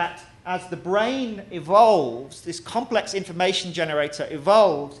is that as the brain evolves, this complex information generator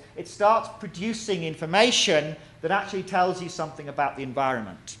evolves, it starts producing information that actually tells you something about the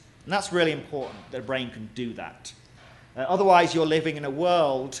environment. And that's really important, that a brain can do that. Otherwise, you're living in a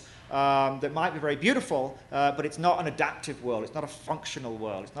world that might be very beautiful, but it's not an adaptive world, it's not a functional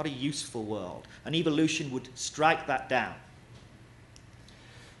world, it's not a useful world. And evolution would strike that down.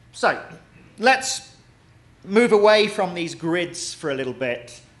 So, let's move away from these grids for a little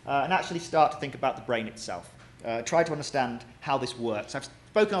bit and actually start to think about the brain itself. Try to understand how this works. I've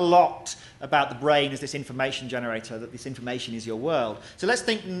spoken a lot about the brain as this information generator, that this information is your world. So let's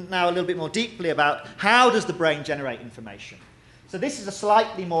think now a little bit more deeply about how does the brain generate information. So this is a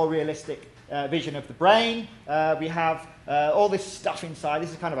slightly more realistic vision of the brain. We have all this stuff inside. This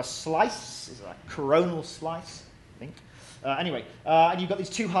is kind of a slice. This is a coronal slice, I think. Anyway, and you've got these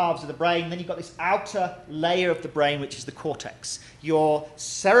two halves of the brain, then you've got this outer layer of the brain, which is the cortex. Your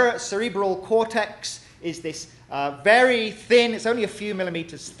cerebral cortex is this very thin, it's only a few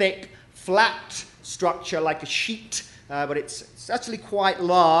millimeters thick, flat structure like a sheet, but it's actually quite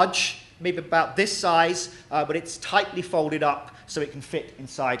large, maybe about this size, but it's tightly folded up so it can fit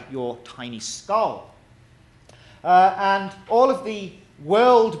inside your tiny skull. And all of the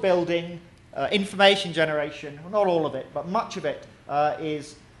world building, information generation, well, not all of it, but much of it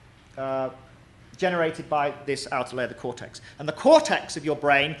is generated by this outer layer, the cortex. And the cortex of your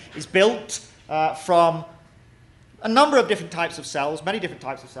brain is built from a number of different types of cells, many different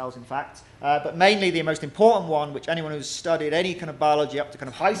types of cells, in fact, but mainly the most important one, which anyone who's studied any kind of biology up to kind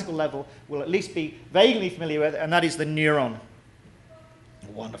of high school level will at least be vaguely familiar with, and that is the neuron.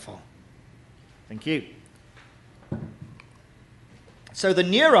 Wonderful. Thank you. So the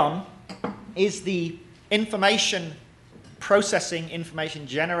neuron is the information processing, information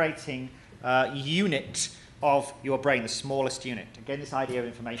generating unit of your brain, the smallest unit. Again, this idea of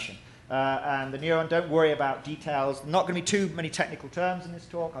information. And the neuron, don't worry about details. Not going to be too many technical terms in this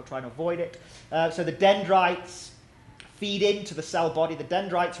talk. I'll try and avoid it. So the dendrites feed into the cell body. The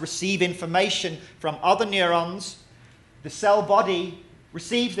dendrites receive information from other neurons. The cell body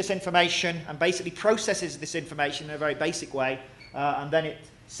receives this information and basically processes this information in a very basic way. And then it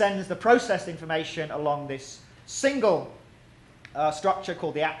sends the processed information along this single structure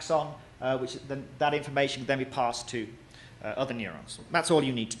called the axon, which then, that information can then be passed to other neurons. That's all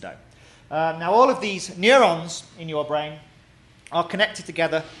you need to know. Now, all of these neurons in your brain are connected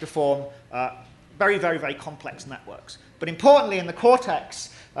together to form very, very, very complex networks. But importantly, in the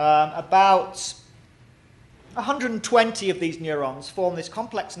cortex, about 120 of these neurons form this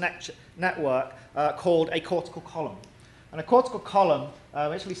complex network called a cortical column. And a cortical column, we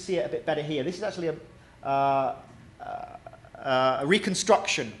actually see it a bit better here. This is actually a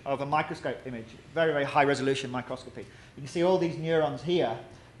reconstruction of a microscope image, very, very high resolution microscopy. You can see all these neurons here,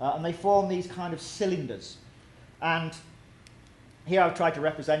 and they form these kind of cylinders. And here I've tried to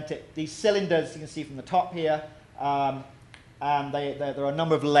represent it. These cylinders, you can see from the top here, and there are a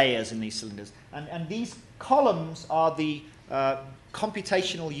number of layers in these cylinders. And these columns are the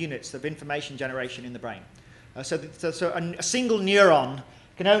computational units of information generation in the brain. So a single neuron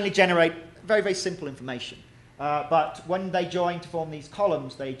can only generate very, very simple information. But when they join to form these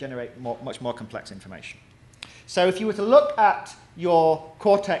columns, they generate much more complex information. So if you were to look at your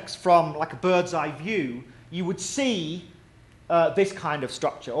cortex from like a bird's eye view, you would see this kind of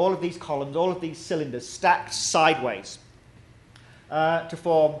structure, all of these columns, all of these cylinders stacked sideways to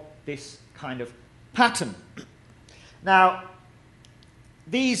form this kind of pattern. Now,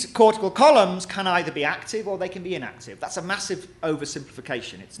 these cortical columns can either be active or they can be inactive. That's a massive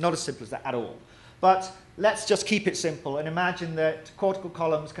oversimplification. It's not as simple as that at all. But let's just keep it simple and imagine that cortical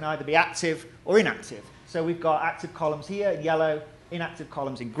columns can either be active or inactive. So we've got active columns here in yellow, inactive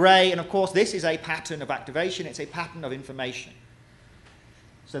columns in grey, and of course this is a pattern of activation, it's a pattern of information.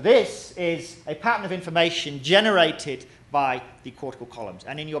 So this is a pattern of information generated by the cortical columns.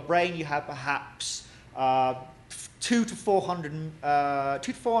 And in your brain you have perhaps 2 to 400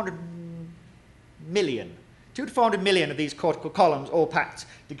 million of these cortical columns all packed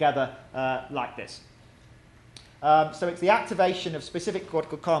together like this. So it's the activation of specific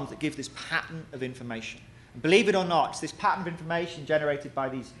cortical columns that give this pattern of information. And believe it or not, it's this pattern of information generated by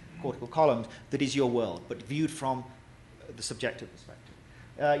these cortical columns that is your world, but viewed from the subjective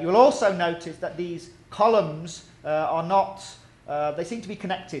perspective. You will also notice that these columns are not, they seem to be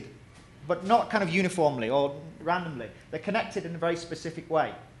connected, but not kind of uniformly or randomly. They're connected in a very specific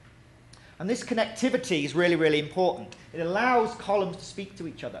way. And this connectivity is really, really important. It allows columns to speak to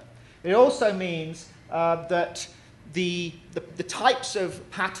each other. It also means that the types of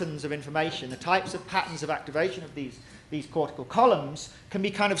patterns of information, the types of patterns of activation of these cortical columns can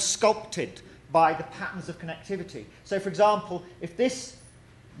be kind of sculpted by the patterns of connectivity. So, for example, if this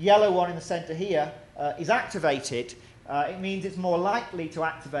yellow one in the center here is activated, it means it's more likely to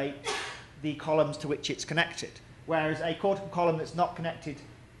activate the columns to which it's connected. Whereas a cortical column that's not connected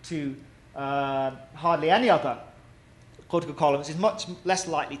to hardly any other cortical columns is much less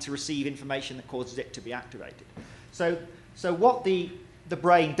likely to receive information that causes it to be activated. So what the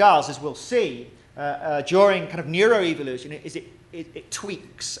brain does, as we'll see, during kind of neuroevolution, is it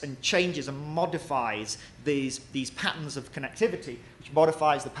tweaks and changes and modifies these patterns of connectivity, which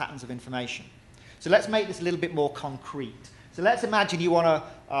modifies the patterns of information. So let's make this a little bit more concrete. So let's imagine you want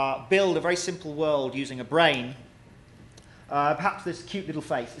to build a very simple world using a brain. Perhaps this cute little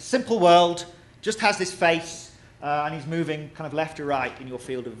face. A simple world, just has this face, and he's moving kind of left to right in your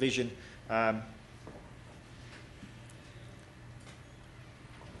field of vision.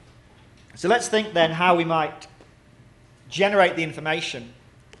 So let's think then how we might generate the information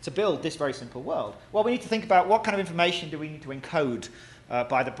to build this very simple world. Well, we need to think about what kind of information do we need to encode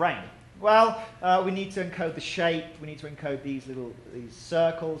by the brain. Well, we need to encode the shape, we need to encode these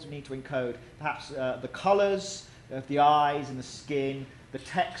circles, we need to encode perhaps the colors of the eyes and the skin, the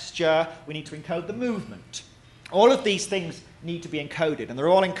texture, we need to encode the movement. All of these things need to be encoded, and they're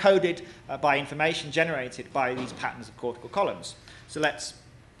all encoded by information generated by these patterns of cortical columns. So let's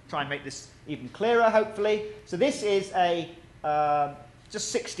try and make this even clearer, hopefully. So this is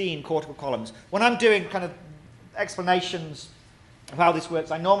just 16 cortical columns. When I'm doing kind of explanations of how this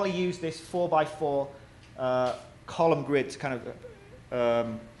works, I normally use this 4x4 column grid to kind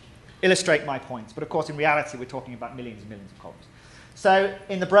of illustrate my points. But of course, in reality, we're talking about millions and millions of columns. So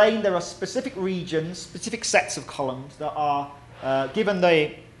in the brain, there are specific regions, specific sets of columns that are given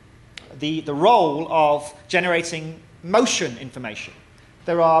the role of generating motion information.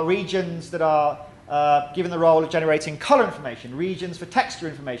 There are regions that are given the role of generating color information, regions for texture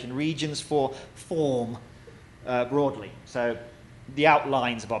information, regions for form broadly. So the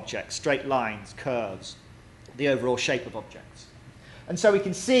outlines of objects, straight lines, curves, the overall shape of objects. And so we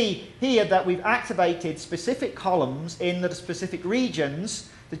can see here that we've activated specific columns in the specific regions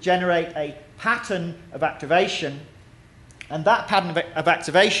to generate a pattern of activation. And that pattern of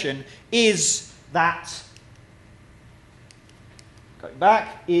activation is that, going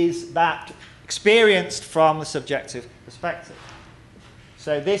back, is that experienced from the subjective perspective.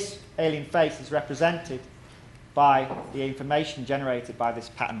 So this alien face is represented by the information generated by this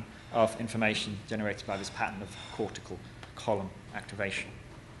pattern of information generated by this pattern of cortical column activation.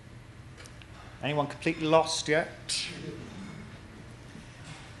 Anyone completely lost yet?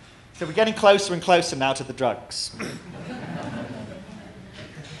 So we're getting closer and closer now to the drugs.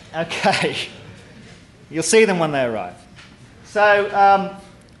 Okay. You'll see them when they arrive. So,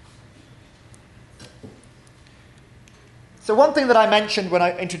 so one thing that I mentioned when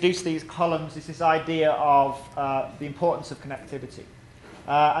I introduced these columns is this idea of the importance of connectivity.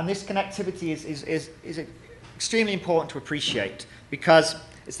 And this connectivity is extremely important to appreciate, because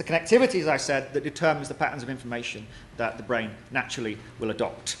it's the connectivity, as I said, that determines the patterns of information that the brain naturally will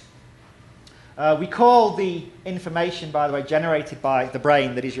adopt. We call the information, by the way, generated by the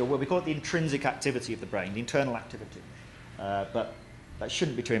brain, that is your will, we call it the intrinsic activity of the brain, the internal activity. But that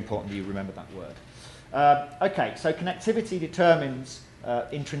shouldn't be too important that you remember that word. Okay, so connectivity determines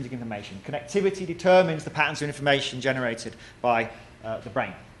intrinsic information. Connectivity determines the patterns of information generated by the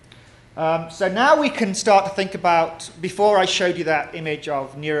brain. So now we can start to think about, before I showed you that image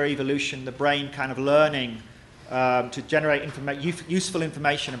of neuroevolution, the brain kind of learning to generate useful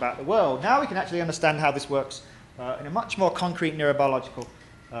information about the world, now we can actually understand how this works in a much more concrete neurobiological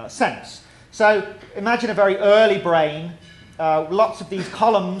sense. So imagine a very early brain, lots of these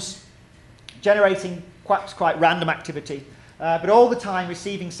columns generating quite random activity, but all the time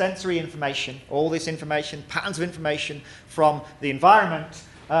receiving sensory information, all this information, patterns of information from the environment,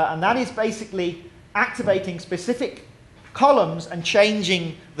 and that is basically activating specific columns and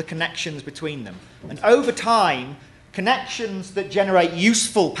changing the connections between them. And over time, connections that generate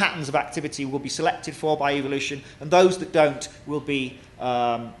useful patterns of activity will be selected for by evolution, and those that don't will be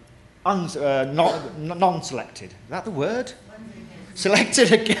non-selected. Is that the word?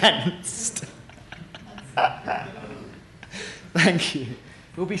 Selected against. Thank you.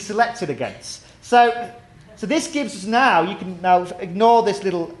 Will be selected against. So this gives us now, you can now ignore this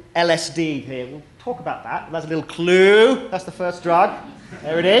little LSD here. We'll talk about that. That's a little clue. That's the first drug.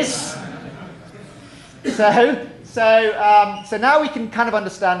 There it is. So now we can kind of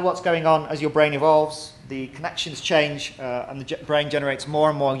understand what's going on as your brain evolves. The connections change, and the brain generates more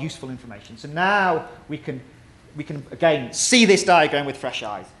and more useful information. So now we can again see this diagram with fresh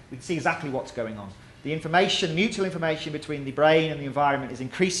eyes. We can see exactly what's going on. The information, mutual information between the brain and the environment is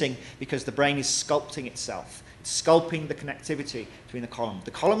increasing because the brain is sculpting itself. It's sculpting the connectivity between the columns. The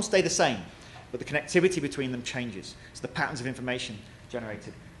columns stay the same, but the connectivity between them changes. So the patterns of information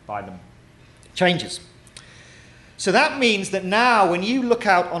generated by them changes. So that means that now when you look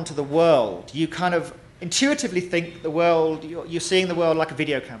out onto the world, you kind of intuitively think the world, you're seeing the world like a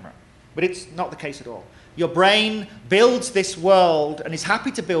video camera. But it's not the case at all. Your brain builds this world and is happy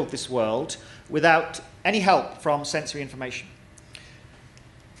to build this world without any help from sensory information.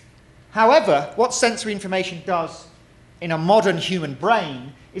 However, what sensory information does in a modern human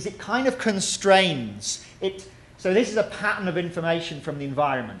brain is it kind of constrains it. So this is a pattern of information from the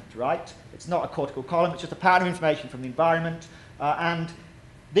environment, right? It's not a cortical column, it's just a pattern of information from the environment. And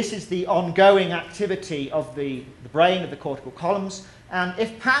this is the ongoing activity of the brain, of the cortical columns. And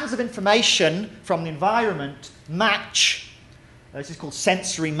if patterns of information from the environment match, this is called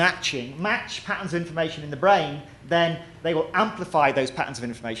sensory matching, match patterns of information in the brain, then they will amplify those patterns of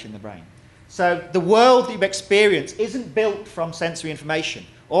information in the brain. So the world that you experience isn't built from sensory information.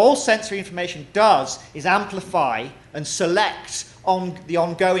 All sensory information does is amplify and select on the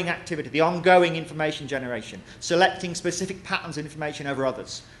ongoing activity, the ongoing information generation, selecting specific patterns of information over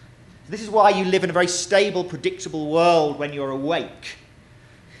others. So this is why you live in a very stable, predictable world when you're awake.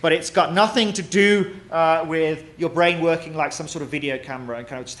 But it's got nothing to do with your brain working like some sort of video camera and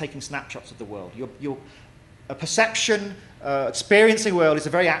kind of just taking snapshots of the world. Your perception, experiencing the world is a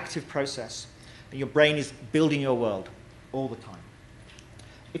very active process. And your brain is building your world all the time.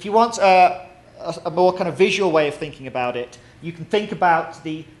 If you want a more kind of visual way of thinking about it, you can think about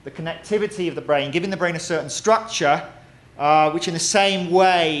the connectivity of the brain, giving the brain a certain structure, which in the same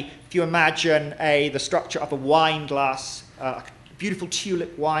way, if you imagine the structure of a wine glass, beautiful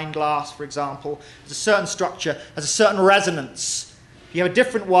tulip wine glass, for example, has a certain structure, has a certain resonance. If you have a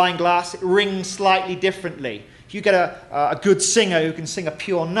different wine glass, it rings slightly differently. If you get a good singer who can sing a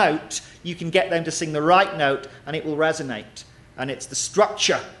pure note, you can get them to sing the right note and it will resonate. And it's the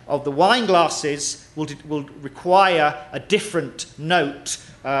structure of the wine glasses will require a different note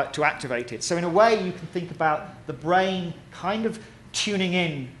to activate it. So in a way, you can think about the brain kind of tuning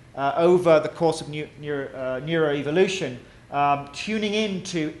in over the course of neuroevolution, tuning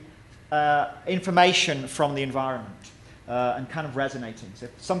into information from the environment and kind of resonating.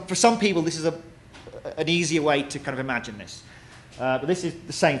 So for some people, this is an easier way to kind of imagine this. But this is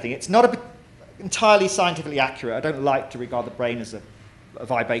the same thing. It's not entirely scientifically accurate. I don't like to regard the brain as a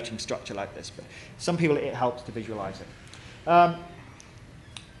vibrating structure like this, but some people it helps to visualize it.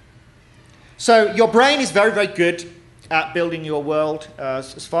 So your brain is very, very good at building your world.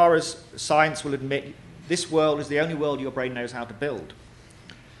 As far as science will admit, this world is the only world your brain knows how to build.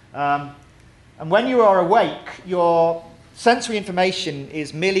 And when you are awake, your sensory information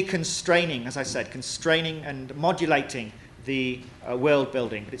is merely constraining, as I said, constraining and modulating the world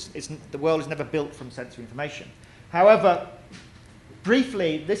building. But the world is never built from sensory information. However,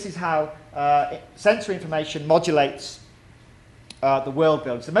 briefly, this is how sensory information modulates the world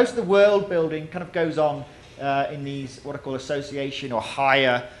building. So most of the world building kind of goes on in these what I call association or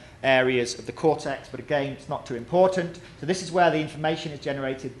higher areas of the cortex, but again, it's not too important. So this is where the information is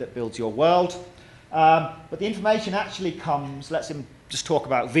generated that builds your world. But the information actually comes, let's just talk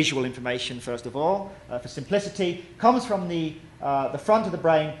about visual information first of all, for simplicity, comes from the front of the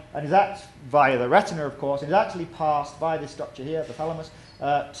brain and is via the retina, of course, and is actually passed by this structure here, the thalamus,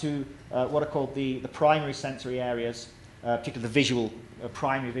 to what are called the primary sensory areas, particularly the visual,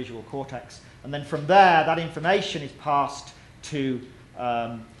 primary visual cortex. And then from there, that information is passed to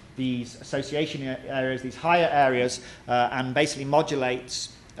these association areas, these higher areas, and basically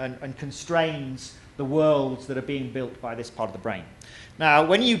modulates and constrains the worlds that are being built by this part of the brain. Now,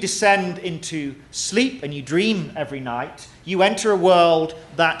 when you descend into sleep and you dream every night, you enter a world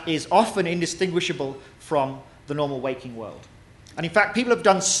that is often indistinguishable from the normal waking world. And in fact, people have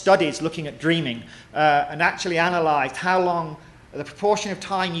done studies looking at dreaming and actually analyzed how long, the proportion of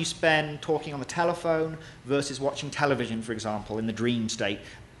time you spend talking on the telephone versus watching television, for example, in the dream state,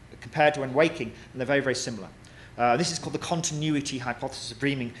 compared to when waking, and they're very, very similar. This is called the continuity hypothesis of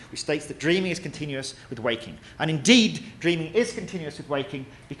dreaming, which states that dreaming is continuous with waking. And indeed, dreaming is continuous with waking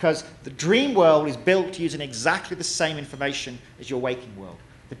because the dream world is built using exactly the same information as your waking world.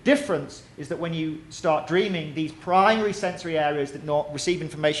 The difference is that when you start dreaming, these primary sensory areas that receive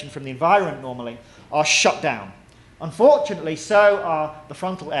information from the environment normally are shut down. Unfortunately, so are the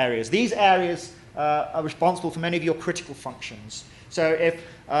frontal areas. These areas are responsible for many of your critical functions. So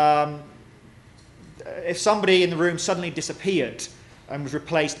if somebody in the room suddenly disappeared and was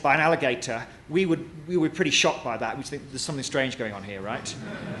replaced by an alligator, we would be pretty shocked by that. We'd think there's something strange going on here, right?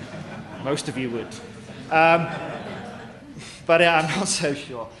 Most of you would. But I'm not so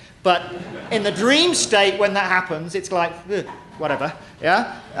sure. But in the dream state, when that happens, it's like, whatever,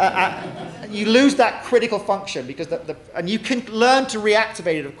 yeah? You lose that critical function because and you can learn to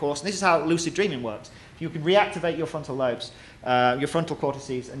reactivate it, of course, and this is how lucid dreaming works. You can reactivate your frontal lobes, your frontal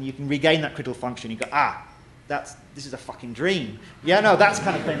cortices, and you can regain that critical function. You go, this is a fucking dream. Yeah, no, that's the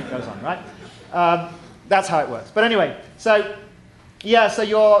kind of thing that goes on, right? That's how it works. But anyway, so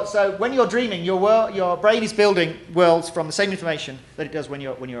when you're dreaming, your brain is building worlds from the same information that it does when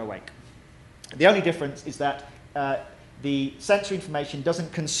you're awake. The only difference is that the sensory information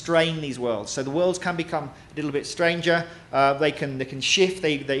doesn't constrain these worlds. So the worlds can become a little bit stranger. They can shift.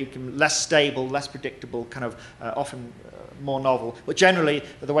 They become less stable, less predictable, kind of often more novel. But generally,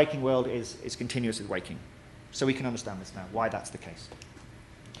 the waking world is continuous with waking. So we can understand this now, why that's the case.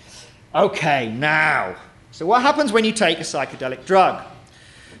 Okay, now, so what happens when you take a psychedelic drug?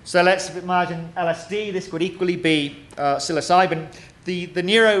 So let's imagine LSD. This could equally be psilocybin. The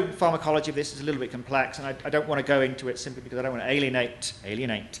neuropharmacology of this is a little bit complex, and I don't want to go into it simply because I don't want to alienate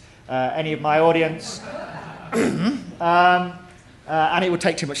any of my audience, and it would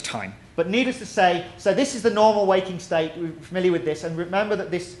take too much time. But needless to say, so this is the normal waking state. We're familiar with this, and remember that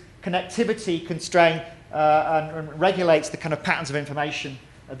this connectivity constrains and regulates the kind of patterns of information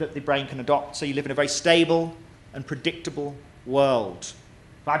that the brain can adopt. So you live in a very stable and predictable world.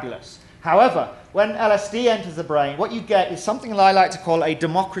 Fabulous. However, when LSD enters the brain, what you get is something that I like to call a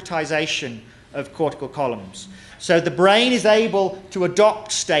democratization of cortical columns. So the brain is able to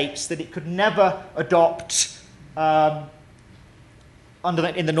adopt states that it could never adopt in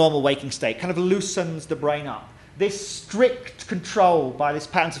the normal waking state, kind of loosens the brain up. This strict control by this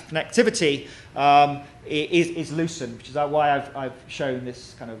patterns of connectivity is loosened, which is why I've shown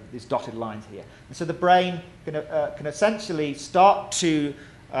this kind of these dotted lines here. And so the brain can essentially start to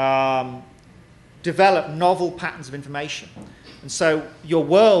develop novel patterns of information. And so your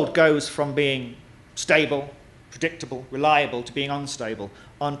world goes from being stable, predictable, reliable, to being unstable,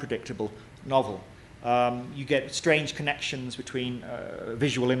 unpredictable, novel. You get strange connections between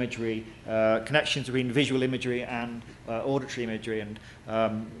visual imagery, connections between visual imagery and auditory imagery, and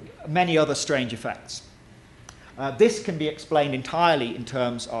many other strange effects. This can be explained entirely in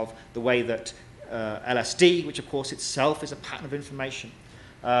terms of the way that LSD, which of course itself is a pattern of information,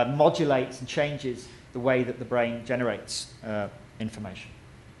 modulates and changes the way that the brain generates information.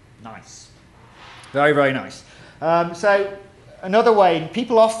 Nice. Very, very nice. So another way,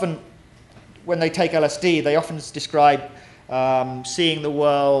 people often, when they take LSD, they often describe seeing the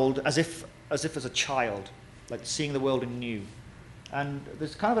world as if as a child, like seeing the world anew. And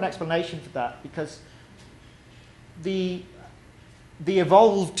there's kind of an explanation for that, because the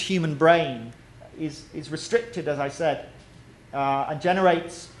evolved human brain is restricted, as I said, and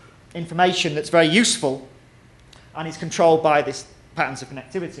generates information that's very useful and is controlled by these patterns of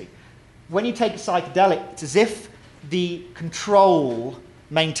connectivity. When you take a psychedelic, it's as if the control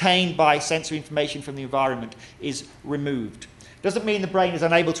maintained by sensory information from the environment is removed. Doesn't mean the brain is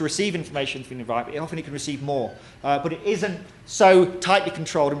unable to receive information from the environment. Often it can receive more, but it isn't so tightly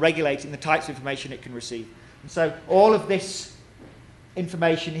controlled and regulating the types of information it can receive. And so all of this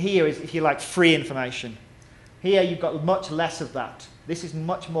information here is, if you like, free information. Here you've got much less of that. This is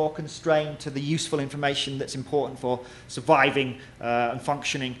much more constrained to the useful information that's important for surviving and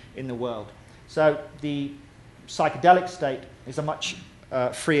functioning in the world. So the psychedelic state is a much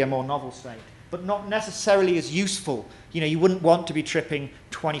freer, more novel state, but not necessarily as useful. You know, you wouldn't want to be tripping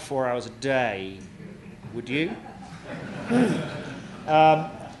 24 hours a day, would you?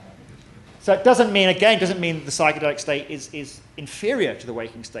 So it doesn't mean, again, doesn't mean the psychedelic state is inferior to the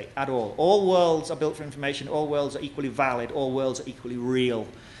waking state at all. All worlds are built for information. All worlds are equally valid. All worlds are equally real.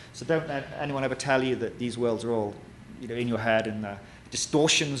 So don't let anyone ever tell you that these worlds are all, you know, in your head and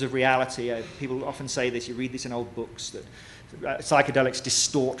distortions of reality. People often say this. You read this in old books that psychedelics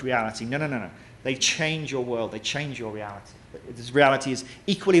distort reality. No, no, no, no. They change your world. They change your reality. This reality is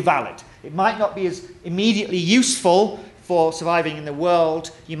equally valid. It might not be as immediately useful for surviving in the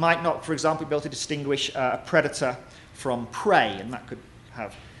world. You might not, for example, be able to distinguish a predator from prey, and that could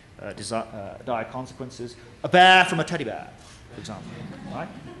have dire consequences. A bear from a teddy bear, for example. Right?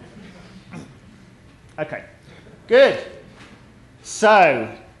 Okay, good.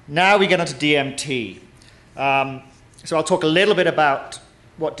 So now we get on to DMT. So I'll talk a little bit about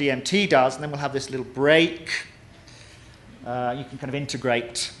what DMT does, and then we'll have this little break. You can kind of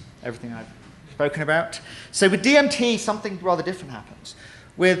integrate everything I've spoken about. So with DMT, something rather different happens.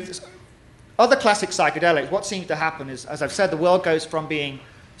 With other classic psychedelics, what seems to happen is, as I've said, the world goes from being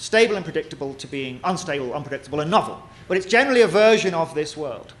stable and predictable to being unstable, unpredictable, and novel. But it's generally a version of this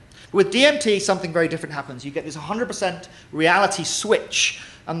world. With DMT, something very different happens. You get this 100% reality switch,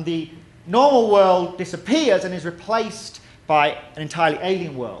 and the normal world disappears and is replaced by an entirely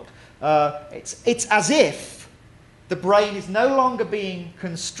alien world. It's as if the brain is no longer being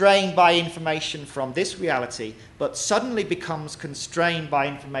constrained by information from this reality, but suddenly becomes constrained by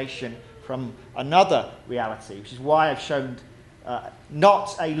information from another reality, which is why I've shown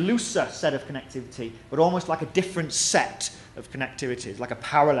not a looser set of connectivity, but almost like a different set of connectivities, like a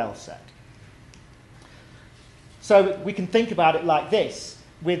parallel set. So we can think about it like this.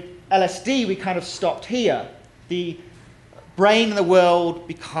 With LSD, we kind of stopped here. The brain and the world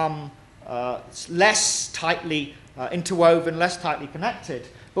become less tightly interwoven, less tightly connected.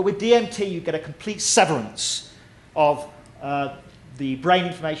 But with DMT, you get a complete severance of the brain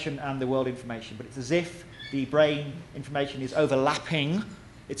information and the world information. But it's as if the brain information is overlapping.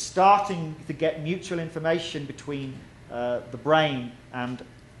 It's starting to get mutual information between the brain and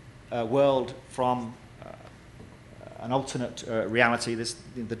world from an alternate reality,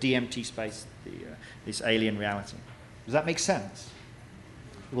 the DMT space, this alien reality. Does that make sense?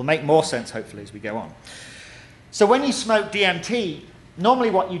 It will make more sense, hopefully, as we go on. So when you smoke DMT,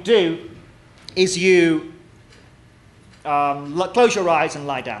 normally what you do is you close your eyes and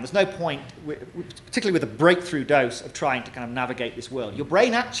lie down. There's no point, particularly with a breakthrough dose, of trying to kind of navigate this world. Your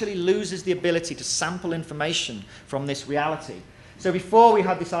brain actually loses the ability to sample information from this reality. So before we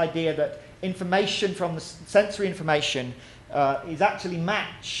had this idea that information from the sensory information is actually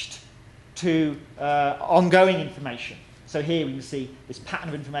matched to ongoing information. So here we can see this pattern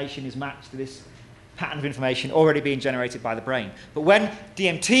of information is matched to this pattern of information already being generated by the brain. But when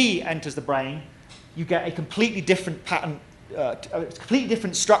DMT enters the brain, you get a completely different pattern, a completely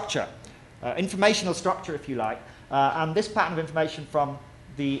different structure, informational structure, if you like. And this pattern of information from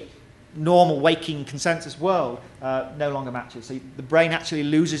the normal waking consensus world no longer matches. So the brain actually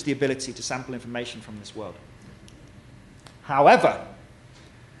loses the ability to sample information from this world. However,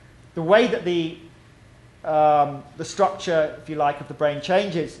 the way that the structure, if you like, of the brain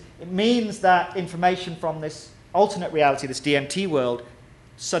changes, it means that information from this alternate reality, this DMT world,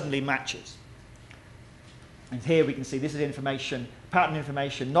 suddenly matches. And here we can see this is information, pattern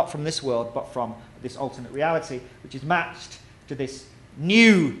information, not from this world, but from this alternate reality, which is matched to this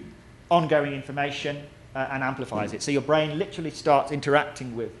new ongoing information and amplifies it. So your brain literally starts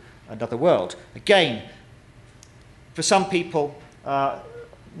interacting with another world. Again, for some people,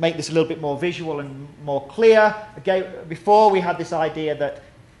 make this a little bit more visual and more clear. Again, before we had this idea that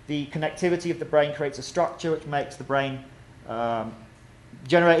the connectivity of the brain creates a structure which makes the brain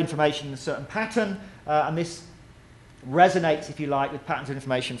generate information in a certain pattern, and this resonates, if you like, with patterns of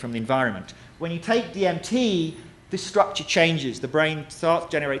information from the environment. When you take DMT, this structure changes. The brain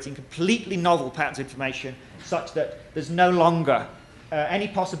starts generating completely novel patterns of information such that there's no longer any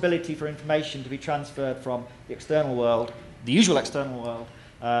possibility for information to be transferred from the external world, the usual external world,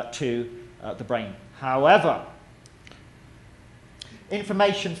 to the brain. However,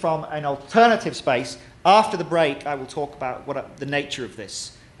 information from an alternative space, after the break I will talk about the nature of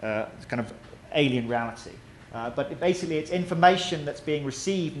this kind of alien reality. But basically it's information that's being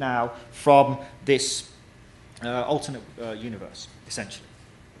received now from this alternate universe, essentially.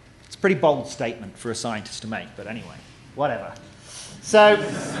 It's a pretty bold statement for a scientist to make, but anyway, whatever. So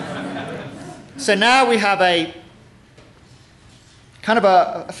now we have a kind of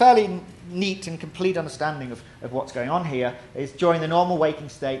a fairly neat and complete understanding of what's going on here. Is during the normal waking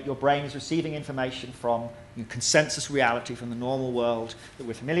state, your brain is receiving information from consensus reality, from the normal world that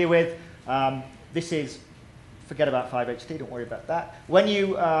we're familiar with. This is, forget about 5-HT, don't worry about that. When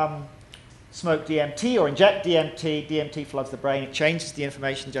you smoke DMT or inject DMT, DMT floods the brain, it changes the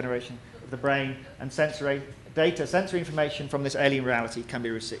information generation of the brain, and sensory information from this alien reality can be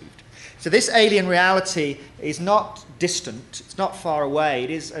received. So this alien reality is not distant, it's not far away, it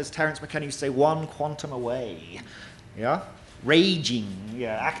is, as Terence McKenna used to say, one quantum away. Yeah? Raging,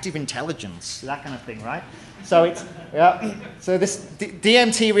 yeah, active intelligence, that kind of thing, right? So it's, yeah, so this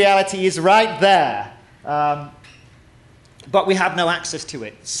DMT reality is right there. But we have no access to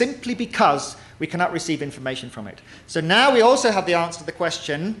it, simply because we cannot receive information from it. So now we also have the answer to the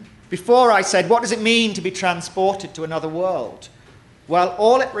question. Before I said, what does it mean to be transported to another world? Well,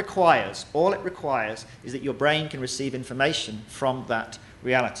 all it requires is that your brain can receive information from that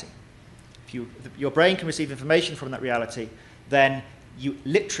reality. If your brain can receive information from that reality, then you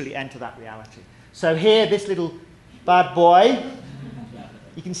literally enter that reality. So here, this little bad boy,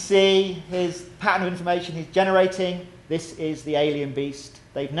 you can see his pattern of information he's generating. This is the alien beast.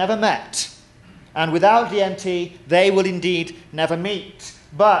 They've never met. And without DMT, they will indeed never meet.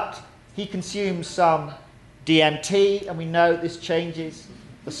 But he consumes some DMT, and we know this changes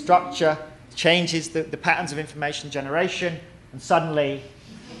the structure, changes the patterns of information generation, and suddenly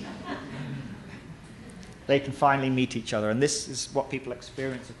they can finally meet each other. And this is what people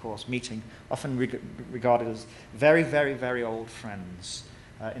experience, of course, meeting, often regarded as very, very, very old friends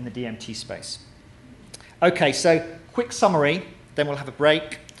in the DMT space. Okay, so quick summary, then we'll have a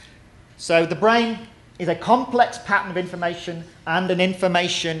break. So the brain is a complex pattern of information and an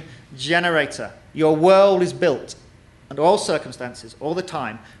information generator. Your world is built, under all circumstances, all the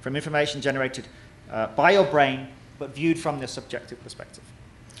time, from information generated by your brain, but viewed from the subjective perspective.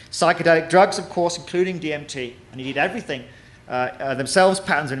 Psychedelic drugs, of course, including DMT, and indeed everything, themselves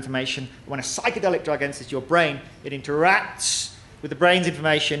patterns of information. When a psychedelic drug enters your brain, it interacts with the brain's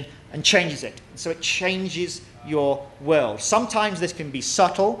information and changes it. So it changes your world. Sometimes this can be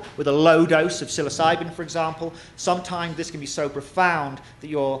subtle, with a low dose of psilocybin, for example. Sometimes this can be so profound that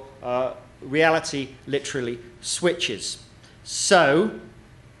your reality literally switches. So,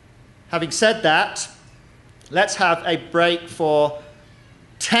 having said that, let's have a break for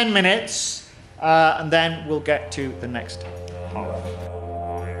 10 minutes, and then we'll get to the next part.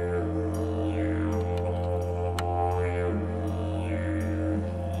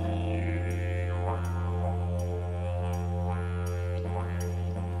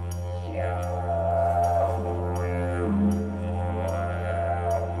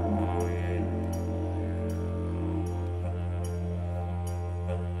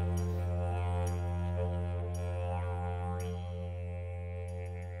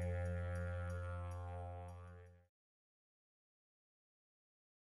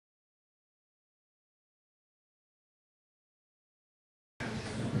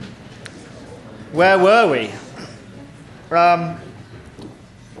 Where were we?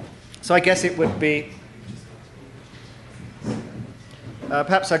 So I guess it would be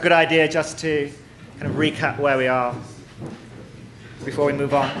perhaps a good idea just to kind of recap where we are before we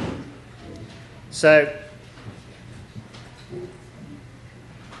move on. So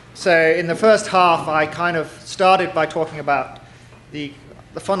in the first half, I kind of started by talking about the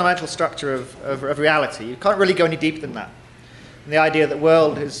fundamental structure of reality. You can't really go any deeper than that. And the idea that the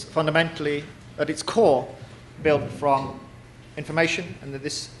world is fundamentally, at its core, built from information, and that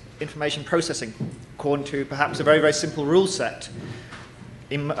this information processing, according to perhaps a very, very simple rule set,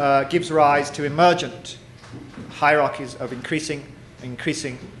 gives rise to emergent hierarchies of increasing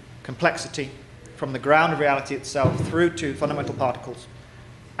complexity from the ground of reality itself through to fundamental particles,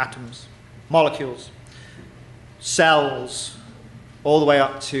 atoms, molecules, cells, all the way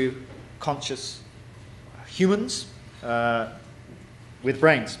up to conscious humans with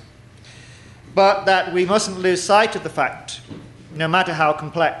brains. But that we mustn't lose sight of the fact, no matter how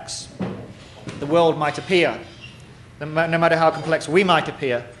complex the world might appear, no matter how complex we might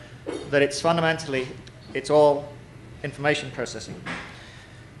appear, that it's fundamentally, it's all information processing.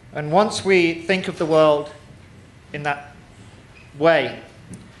 And once we think of the world in that way,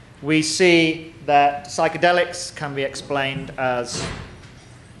 we see that psychedelics can be explained as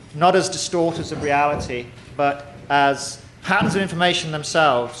not as distorters of reality, but as patterns of information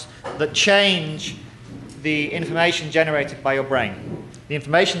themselves that change the information generated by your brain. The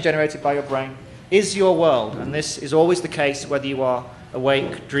information generated by your brain is your world, and this is always the case whether you are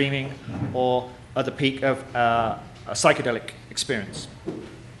awake, dreaming, or at the peak of a psychedelic experience.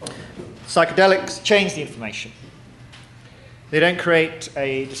 Psychedelics change the information. They don't create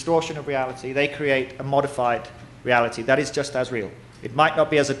a distortion of reality, they create a modified reality that is just as real. It might not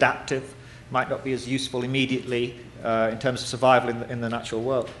be as adaptive, might not be as useful immediately in terms of survival in the natural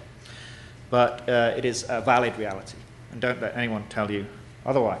world, but it is a valid reality, and don't let anyone tell you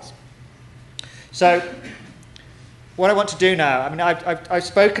otherwise. So, what I want to do now, I mean, I've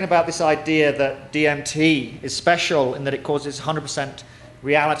spoken about this idea that DMT is special in that it causes 100%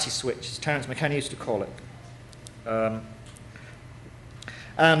 reality switch, as Terence McKenna used to call it.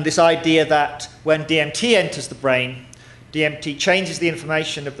 And this idea that when DMT enters the brain, DMT changes the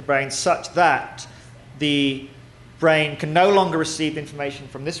information of the brain such that the brain can no longer receive information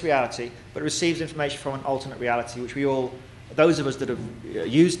from this reality, but receives information from an alternate reality, which we all, those of us that have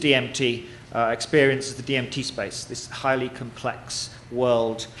used DMT, experience as the DMT space, this highly complex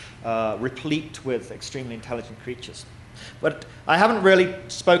world replete with extremely intelligent creatures. But I haven't really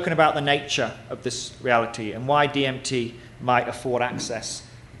spoken about the nature of this reality and why DMT might afford access,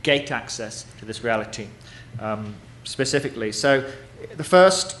 gate access to this reality specifically. So the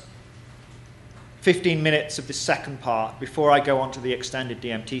first 15 minutes of this second part, before I go on to the extended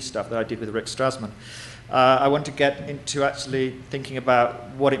DMT stuff that I did with Rick Strassman, I want to get into actually thinking about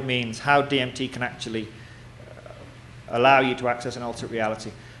what it means, how DMT can actually allow you to access an alternate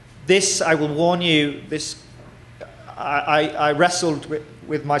reality. This, I will warn you, this I wrestled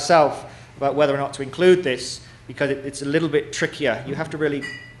with myself about whether or not to include this, because it's a little bit trickier. You have to really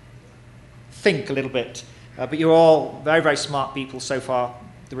think a little bit. But you're all very, very smart people so far.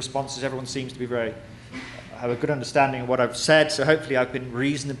 The responses, everyone seems to be have a good understanding of what I've said, so hopefully I've been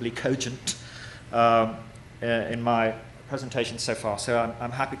reasonably cogent in my presentation so far. So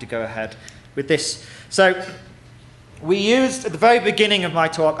I'm happy to go ahead with this. So we used, at the very beginning of my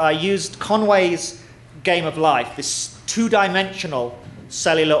talk, I used Conway's Game of Life, this two-dimensional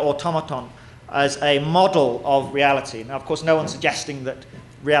cellular automaton, as a model of reality. Now, of course, no one's suggesting that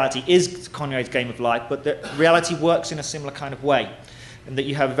reality is Conway's Game of Life, but that reality works in a similar kind of way, and that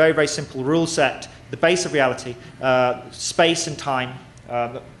you have a very, very simple rule set, the base of reality, space and time,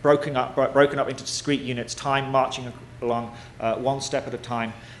 broken up into discrete units, time marching along one step at a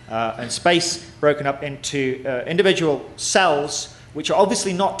time, and space broken up into individual cells, which are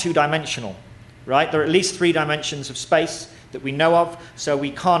obviously not two-dimensional, right? There are at least 3 dimensions of space that we know of, so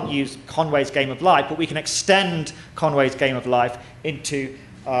we can't use Conway's Game of Life, but we can extend Conway's Game of Life into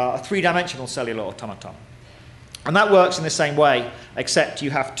a 3-dimensional cellular automaton. And that works in the same way, except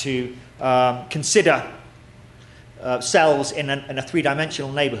you have to consider cells in a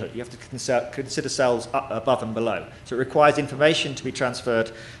 3-dimensional neighborhood. You have to consider cells up, above and below. So it requires information to be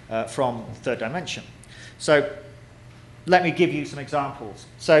transferred from the 3rd dimension. So let me give you some examples.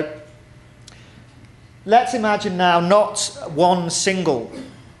 So let's imagine now not one single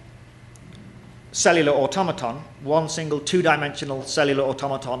cellular automaton, one single 2-dimensional cellular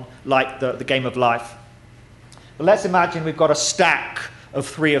automaton like the Game of Life. But let's imagine we've got a stack of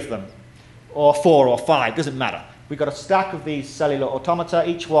 3 of them, or 4 or 5, doesn't matter. We've got a stack of these cellular automata.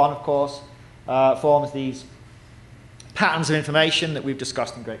 Each one, of course, forms these patterns of information that we've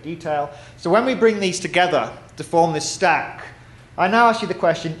discussed in great detail. So when we bring these together to form this stack, I now ask you the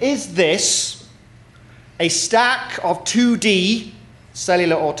question, is this a stack of 2D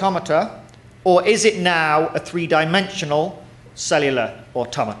cellular automata, or is it now a 3-dimensional cellular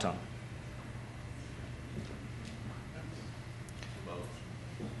automaton?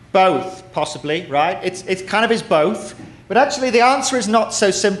 Both, possibly, right? It kind of is both. But actually, the answer is not so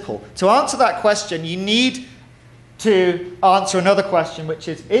simple. To answer that question, you need to answer another question, which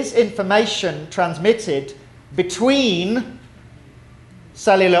is information transmitted between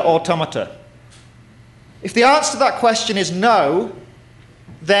cellular automata? If the answer to that question is no,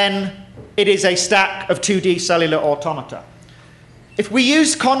 then it is a stack of 2D cellular automata. If we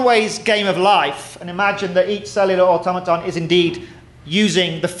use Conway's Game of Life and imagine that each cellular automaton is indeed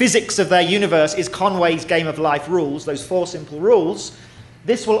using the physics of their universe is Conway's Game of Life rules, those 4 simple rules,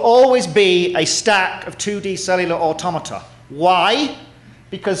 this will always be a stack of 2D cellular automata. Why?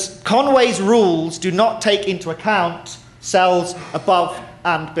 because Conway's rules do not take into account cells above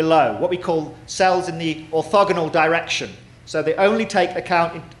and below, what we call cells in the orthogonal direction. So they only take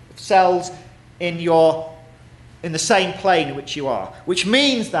account of cells in the same plane in which you are, which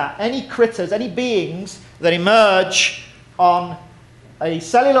means that any critters, any beings that emerge on a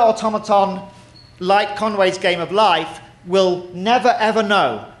cellular automaton like Conway's game of life will never ever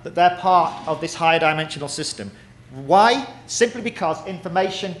know that they're part of this higher dimensional system. Why? Simply because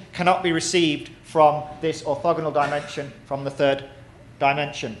information cannot be received from this orthogonal dimension, from the third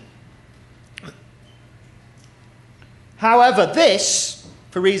dimension. However, this,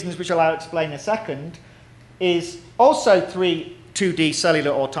 for reasons which I'll explain in a second, is also 2D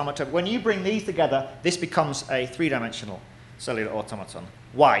cellular automata. When you bring these together, this becomes a three-dimensional cellular automaton.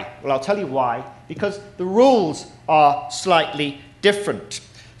 Why? Well, I'll tell you why. Because the rules are slightly different.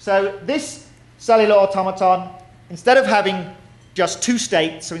 So this cellular automaton, instead of having just two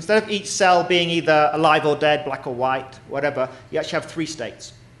states, so instead of each cell being either alive or dead, black or white, whatever, you actually have three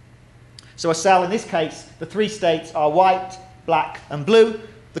states. So a cell, in this case, the three states are white, black, and blue.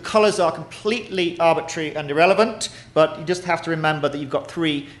 The colors are completely arbitrary and irrelevant, but you just have to remember that you've got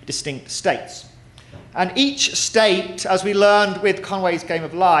three distinct states. And each state, as we learned with Conway's game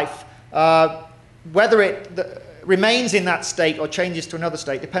of life, whether it remains in that state or changes to another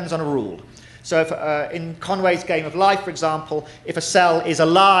state depends on a rule. So if, in Conway's game of life, for example, if a cell is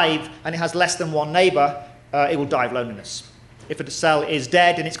alive and it has less than one neighbor, it will die of loneliness. If a cell is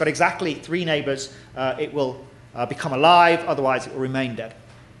dead and it's got exactly three neighbors, it will become alive, otherwise it will remain dead.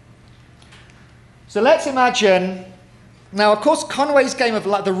 So let's imagine, now of course Conway's game of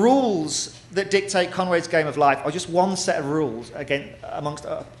life, the rules that dictate Conway's game of life are just one set of rules again amongst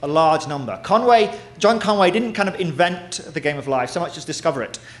a large number. John Conway didn't kind of invent the game of life, so much as discover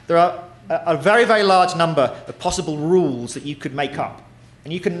it. There are a very, very large number of possible rules that you could make up.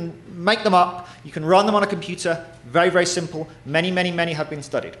 And you can make them up, you can run them on a computer, very, very simple. Many, many, many have been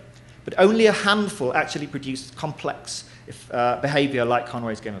studied. But only a handful actually produce complex behavior like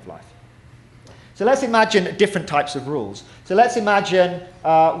Conway's game of life. So let's imagine different types of rules. So let's imagine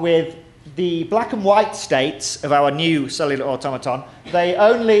with the black and white states of our new cellular automaton, they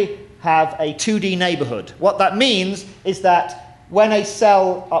only have a 2D neighborhood. What that means is that when a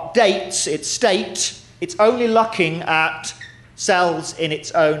cell updates its state, it's only looking at cells in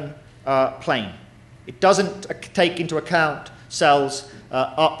its own plane. It doesn't take into account cells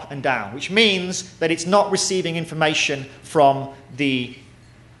up and down, which means that it's not receiving information from the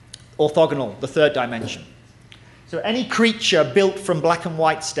orthogonal, the third dimension. So any creature built from black and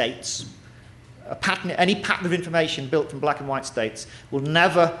white states, any pattern of information built from black and white states will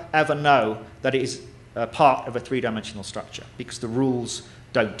never ever know that it is part of a three-dimensional structure because the rules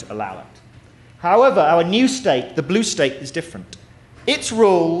don't allow it. However, our new state, the blue state, is different. Its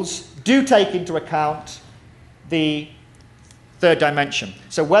rules do take into account the third dimension.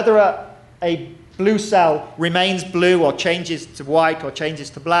 So whether a blue cell remains blue or changes to white or changes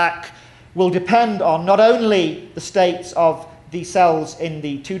to black will depend on not only the states of the cells in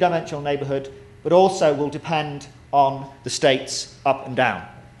the two-dimensional neighborhood, but also will depend on the states up and down.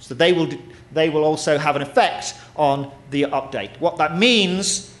 So they will also have an effect on the update. What that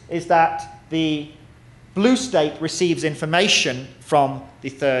means is that the blue state receives information from the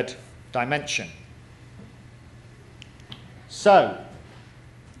third dimension. So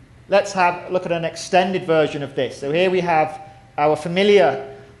let's look at an extended version of this. So here we have our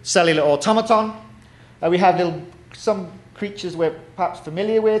familiar cellular automaton. We have some creatures we're perhaps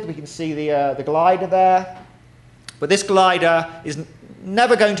familiar with. We can see the glider there. But this glider is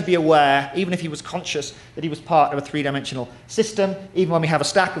never going to be aware, even if he was conscious, that he was part of a three-dimensional system, even when we have a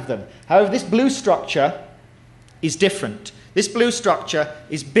stack of them. However, this blue structure is different. This blue structure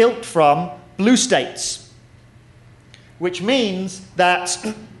is built from blue states, which means that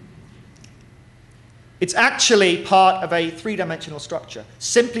it's actually part of a three-dimensional structure,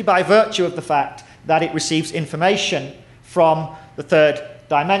 simply by virtue of the fact that it receives information from the third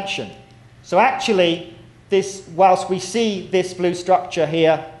dimension. So actually, whilst we see this blue structure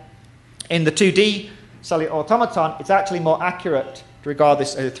here in the 2D cellular automaton, it's actually more accurate to regard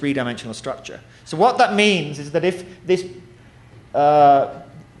this as a three-dimensional structure. So what that means is that if this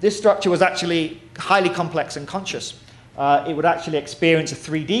structure was actually highly complex and conscious, it would actually experience a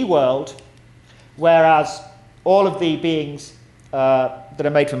 3D world, whereas all of the beings that are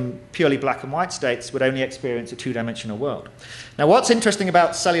made from purely black and white states would only experience a two-dimensional world. Now, what's interesting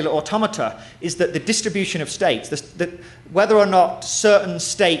about cellular automata is that the distribution of states, whether or not certain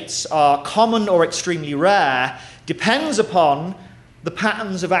states are common or extremely rare, depends upon the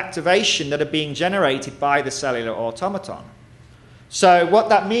patterns of activation that are being generated by the cellular automaton. So what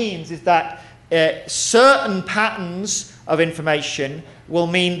that means is that certain patterns of information will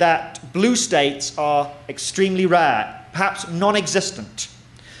mean that blue states are extremely rare, perhaps non-existent.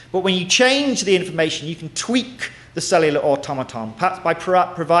 But when you change the information, you can tweak the cellular automaton, perhaps by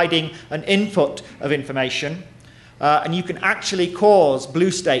providing an input of information, and you can actually cause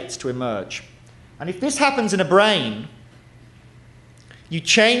blue states to emerge. And if this happens in a brain, you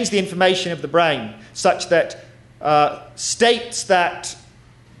change the information of the brain such that states that,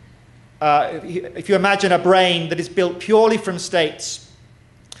 if you imagine a brain that is built purely from states,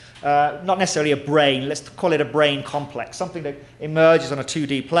 not necessarily a brain, let's call it a brain complex, something that emerges on a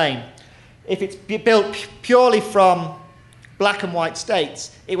 2D plane. If it's built purely from black and white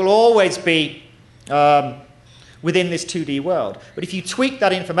states, it will always be within this 2D world. But if you tweak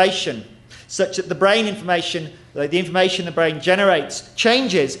that information such that the brain information, the information the brain generates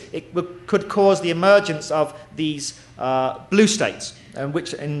changes, it could cause the emergence of these blue states,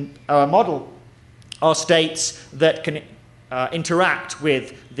 which in our model are states that can interact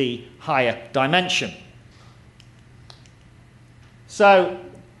with the higher dimension. So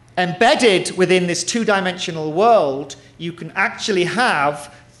embedded within this two-dimensional world, you can actually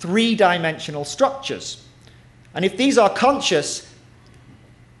have three-dimensional structures. And if these are conscious,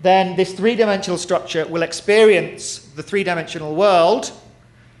 then this three-dimensional structure will experience the three-dimensional world,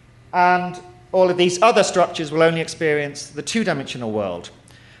 and all of these other structures will only experience the two-dimensional world.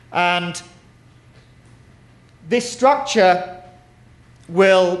 And this structure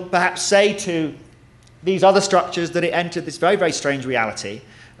will perhaps say to these other structures that it entered this very, very strange reality,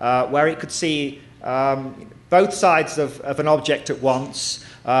 where it could see both sides of an object at once.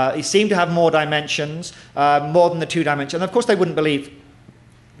 It seemed to have more dimensions, more than the two dimensions. And of course, they wouldn't believe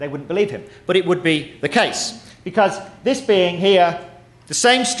him, but it would be the case, because this being here, the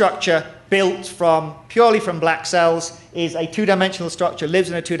same structure built purely from black cells, is a two-dimensional structure, lives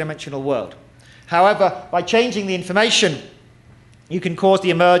in a two-dimensional world. However, by changing the information, you can cause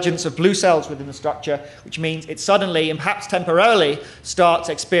the emergence of blue cells within the structure, which means it suddenly, and perhaps temporarily, starts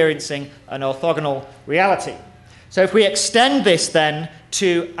experiencing an orthogonal reality. So if we extend this then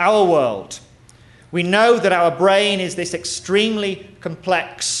to our world, we know that our brain is this extremely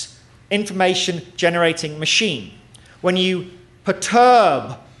complex information-generating machine. When you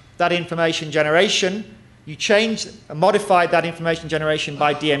perturb that information generation, you change and modify that information generation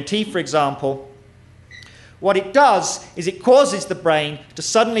by DMT, for example, what it does is it causes the brain to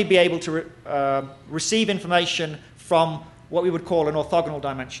suddenly be able to receive information from what we would call an orthogonal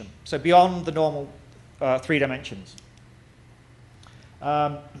dimension, so beyond the normal 3 dimensions.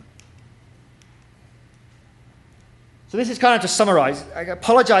 So this is kind of to summarize. I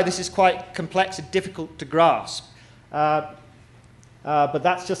apologize, this is quite complex and difficult to grasp. But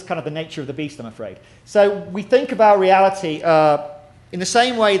that's just kind of the nature of the beast, I'm afraid. So we think about reality in the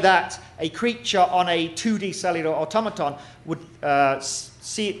same way that a creature on a 2D cellular automaton would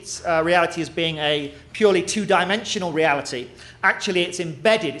see its reality as being a purely two-dimensional reality. Actually, it's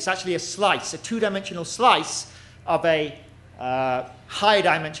embedded. It's actually a slice, a two-dimensional slice of a higher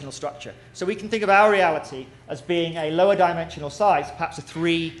dimensional structure. So we can think of our reality as being a lower dimensional slice, perhaps a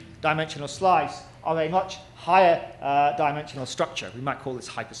 3-dimensional slice of a much higher dimensional structure. We might call this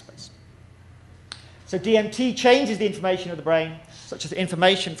hyperspace. So DMT changes the information of the brain, such as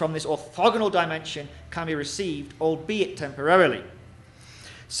information from this orthogonal dimension can be received, albeit temporarily.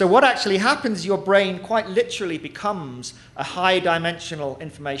 So what actually happens, your brain quite literally becomes a high-dimensional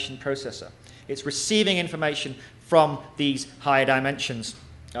information processor. It's receiving information from these higher dimensions,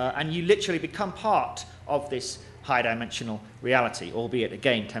 and you literally become part of this high-dimensional reality, albeit,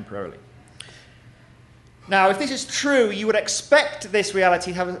 again, temporarily. Now, if this is true, you would expect this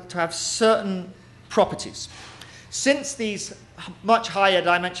reality to have certain properties. Since these much higher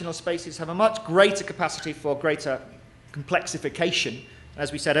dimensional spaces have a much greater capacity for greater complexification,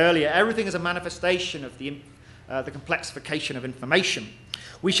 as we said earlier, everything is a manifestation of the complexification of information.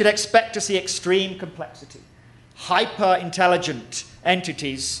 We should expect to see extreme complexity, hyper-intelligent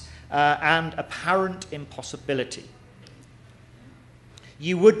entities, and apparent impossibility.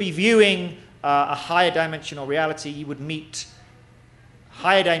 You would be viewing a higher dimensional reality. You would meet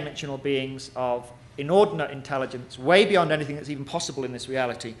higher dimensional beings of inordinate intelligence, way beyond anything that's even possible in this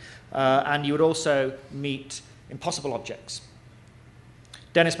reality, and you would also meet impossible objects.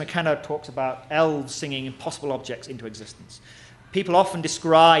 Dennis McKenna talks about elves singing impossible objects into existence. People often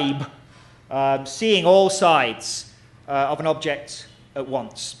describe seeing all sides of an object at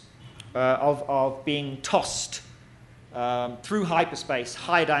once, of being tossed through hyperspace,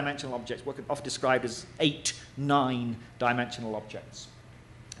 higher dimensional objects, what often described as 8, 9-dimensional objects.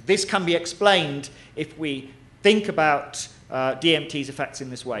 This can be explained if we think about DMT's effects in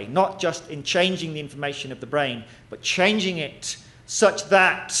this way, not just in changing the information of the brain, but changing it such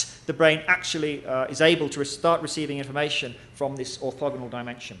that the brain actually is able to start receiving information from this orthogonal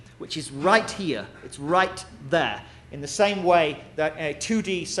dimension, which is right here. It's right there. In the same way that a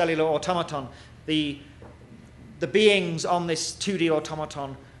 2D cellular automaton, the beings on this 2D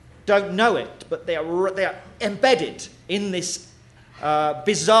automaton don't know it, but they are embedded in this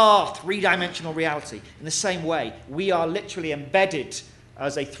bizarre three-dimensional reality. In the same way, we are literally embedded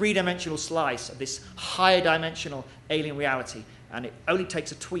as a three-dimensional slice of this higher dimensional alien reality, and it only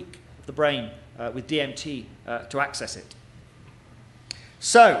takes a tweak of the brain with DMT to access it.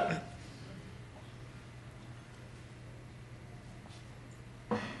 So,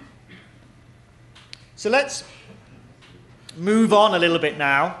 let's move on a little bit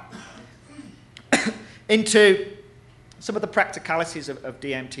now into some of the practicalities of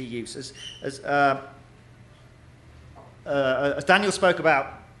DMT use. As Daniel spoke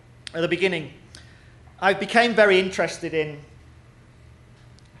about at the beginning, I became very interested in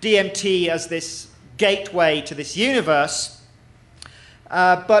DMT as this gateway to this universe,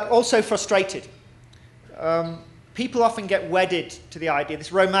 but also frustrated. People often get wedded to the idea,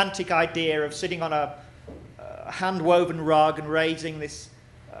 this romantic idea of sitting on a hand-woven rug and raising this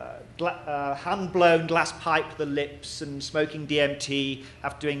hand-blown glass pipe to the lips and smoking DMT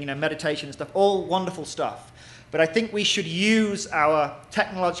after doing meditation and stuff, all wonderful stuff. But I think we should use our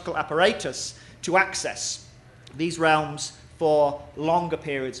technological apparatus to access these realms for longer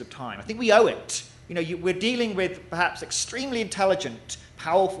periods of time. I think we owe it. We're dealing with perhaps extremely intelligent,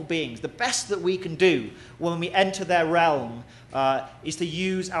 powerful beings. The best that we can do when we enter their realm is to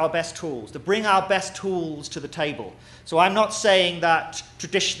use our best tools, to bring our best tools to the table. So I'm not saying that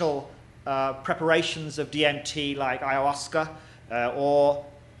traditional preparations of DMT like ayahuasca or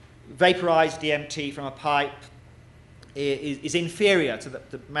vaporized DMT from a pipe is inferior to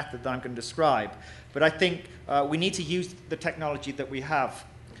the method that I'm going to describe. But I think we need to use the technology that we have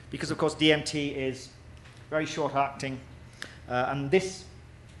because, of course, DMT is very short-acting, and this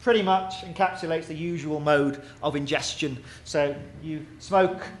pretty much encapsulates the usual mode of ingestion. So you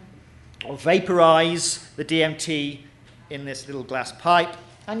smoke or vaporize the DMT in this little glass pipe,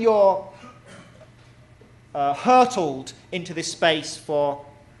 and you're hurtled into this space for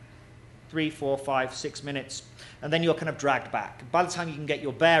 3, 4, 5, 6 minutes, and then you're kind of dragged back. By the time you can get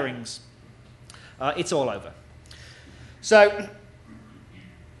your bearings, it's all over. So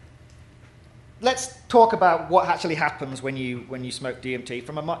let's talk about what actually happens when you smoke DMT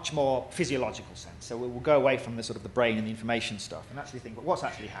from a much more physiological sense. So we'll go away from the sort of the brain and the information stuff and actually think, well, what's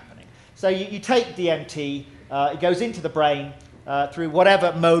actually happening? So you take DMT, it goes into the brain through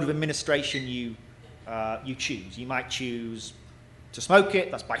whatever mode of administration you choose. You might choose to smoke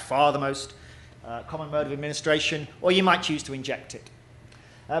it, that's by far the most common mode of administration, or you might choose to inject it.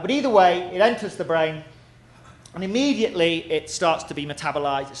 But either way, it enters the brain, and immediately it starts to be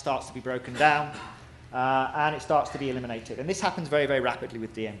metabolized, it starts to be broken down, and it starts to be eliminated. And this happens very, very rapidly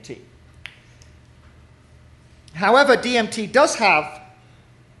with DMT. However, DMT does have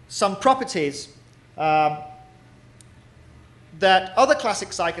some properties that other classic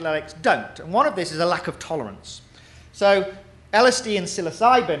psychedelics don't. And one of this is a lack of tolerance. So LSD and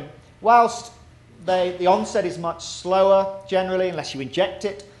psilocybin, whilst the onset is much slower generally, unless you inject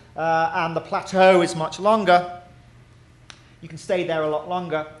it, and the plateau is much longer, you can stay there a lot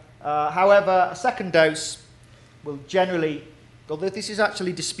longer. However, a second dose will generally, although this is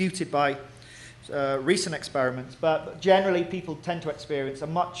actually disputed by recent experiments, but generally people tend to experience a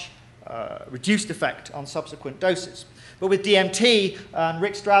much reduced effect on subsequent doses. But with DMT,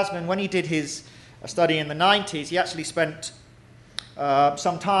 Rick Strassman, when he did his study in the 90s, he actually spent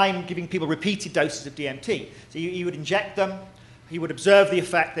some time giving people repeated doses of DMT. So you would inject them, he would observe the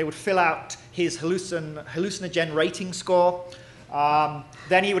effect, they would fill out his hallucinogen rating score,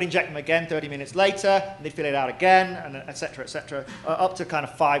 then he would inject them again 30 minutes later, and they'd fill it out again, and et cetera, up to kind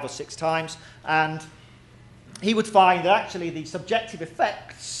of 5 or 6 times. And he would find that actually the subjective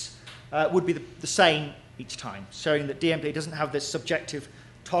effects would be the same each time, showing that DMT doesn't have this subjective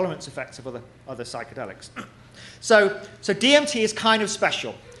tolerance effects of other psychedelics. So DMT is kind of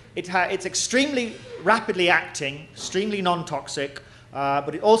special. It's extremely rapidly acting, extremely non-toxic,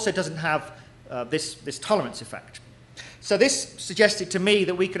 but it also doesn't have this tolerance effect. So this suggested to me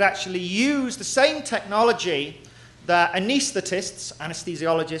that we could actually use the same technology that anaesthetists,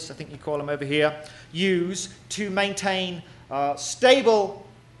 anesthesiologists, I think you call them over here, use to maintain stable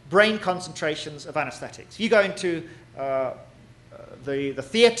brain concentrations of anesthetics. You go into the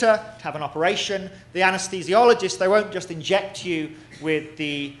theatre to have an operation, the anesthesiologist, they won't just inject you with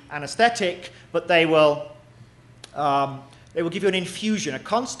the anesthetic, but they will they will give you an infusion, a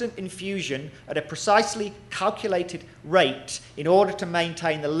constant infusion at a precisely calculated rate in order to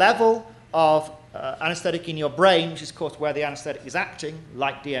maintain the level of anesthetic in your brain, which is, of course, where the anesthetic is acting,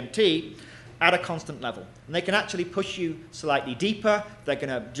 like DMT, at a constant level. And they can actually push you slightly deeper. They're going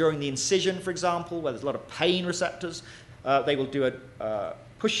to, during the incision, for example, where there's a lot of pain receptors, they will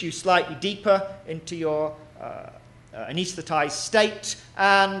push you slightly deeper into your anesthetized state.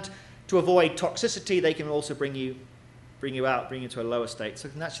 And to avoid toxicity, they can also bring you to a lower state. So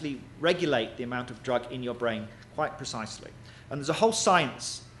it can actually regulate the amount of drug in your brain quite precisely. And there's a whole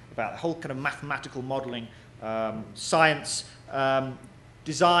science about a whole kind of mathematical modeling science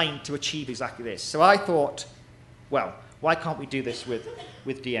designed to achieve exactly this. So I thought, well, why can't we do this with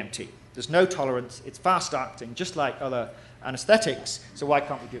DMT? There's no tolerance, it's fast acting, just like other anesthetics, so why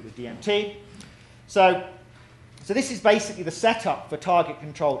can't we do it with DMT? So this is basically the setup for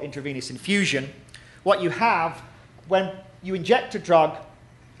target-controlled intravenous infusion. What you have, when you inject a drug,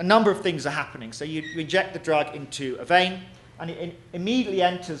 a number of things are happening. So you inject the drug into a vein, and it immediately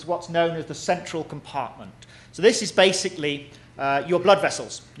enters what's known as the central compartment. So this is basically your blood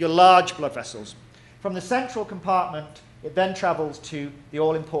vessels, your large blood vessels. From the central compartment, it then travels to the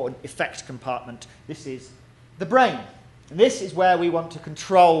all-important effect compartment. This is the brain. And this is where we want to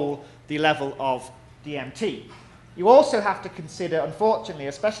control the level of DMT. You also have to consider, unfortunately,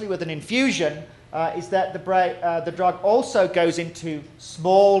 especially with an infusion, is that the drug also goes into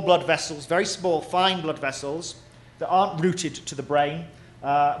small blood vessels, very small, fine blood vessels, that aren't routed to the brain.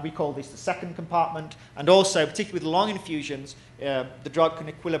 We call this the second compartment. And also, particularly with long infusions, the drug can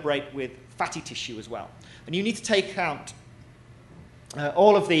equilibrate with fatty tissue as well. And you need to take account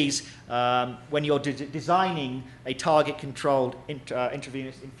all of these when you're designing a target-controlled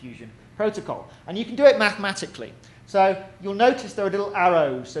intravenous infusion protocol. And you can do it mathematically. So you'll notice there are little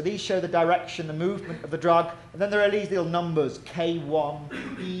arrows. So these show the direction, the movement of the drug. And then there are these little numbers,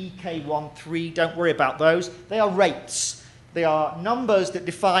 K1, K1, 3. Don't worry about those. They are rates. They are numbers that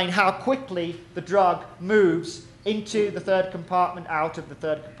define how quickly the drug moves into the third compartment, out of the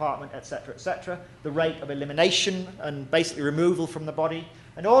third compartment, etc., etc. The rate of elimination and basically removal from the body.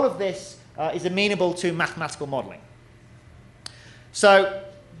 And all of this is amenable to mathematical modeling. So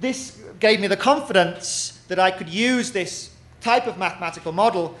this gave me the confidence that I could use this type of mathematical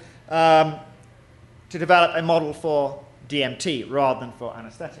model to develop a model for DMT rather than for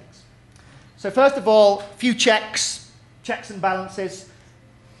anesthetics. So first of all, a few checks and balances.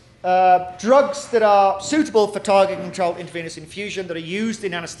 Drugs that are suitable for target-controlled intravenous infusion that are used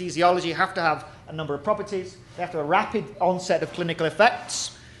in anesthesiology have to have a number of properties. They have to have a rapid onset of clinical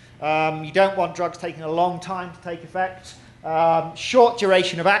effects. You don't want drugs taking a long time to take effect. Short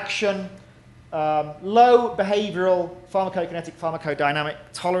duration of action. Low behavioral pharmacokinetic pharmacodynamic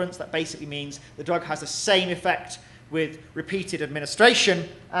tolerance. That basically means the drug has the same effect with repeated administration,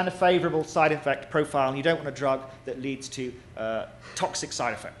 and a favorable side effect profile. And you don't want a drug that leads to toxic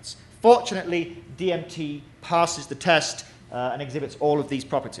side effects. Fortunately, DMT passes the test and exhibits all of these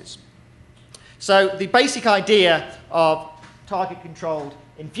properties. So the basic idea of target-controlled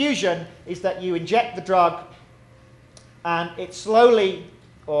infusion is that you inject the drug and it slowly,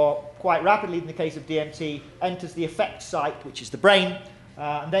 or quite rapidly in the case of DMT, enters the effect site, which is the brain,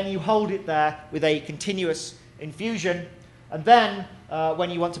 and then you hold it there with a continuous infusion, and then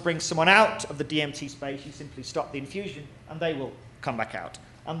when you want to bring someone out of the DMT space, you simply stop the infusion and they will come back out.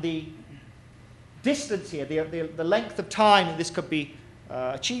 And the distance here, the length of time that this could be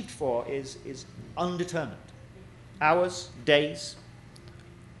achieved for is undetermined. Hours, days,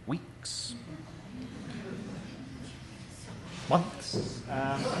 weeks, months.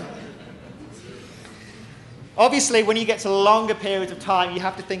 Obviously, when you get to longer periods of time, you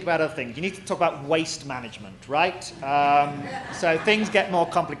have to think about other things. You need to talk about waste management, right? So things get more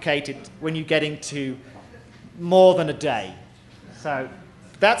complicated when you get into more than a day. So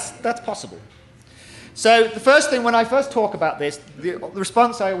that's possible. So the first thing, when I first talk about this, the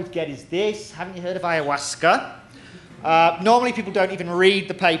response I always get is this: haven't you heard of ayahuasca? Normally, people don't even read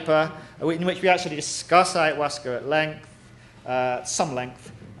the paper in which we actually discuss ayahuasca at length, some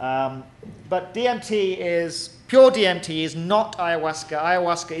length. But pure DMT is not ayahuasca.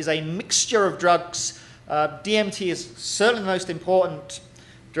 Ayahuasca is a mixture of drugs. DMT is certainly the most important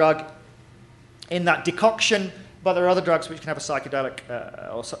drug in that decoction, but there are other drugs which can have a psychedelic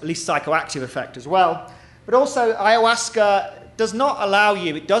or at least psychoactive effect as well. But also ayahuasca does not allow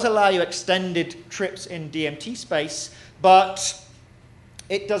you, it does allow you extended trips in DMT space, but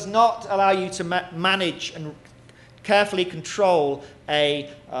it does not allow you to manage and carefully control a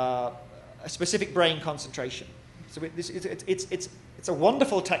specific brain concentration. So it's a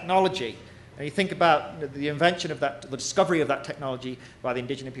wonderful technology. And you think about the invention of that, the discovery of that technology by the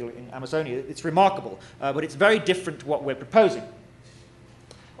indigenous people in Amazonia, it's remarkable, but it's very different to what we're proposing.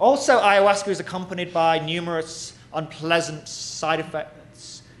 Also, ayahuasca is accompanied by numerous unpleasant side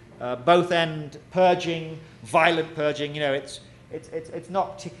effects, both end purging, violent purging. You know, it's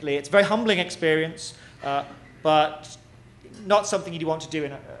not particularly, it's a very humbling experience, but not something you'd want to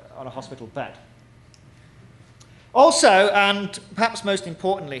do on a hospital bed. Also, and perhaps most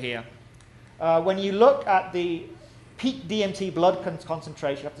importantly here, when you look at the peak DMT blood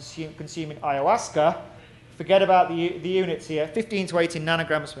concentration after consuming ayahuasca, forget about the units here, 15 to 18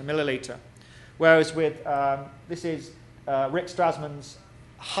 nanograms per milliliter. Whereas with, this is Rick Strassman's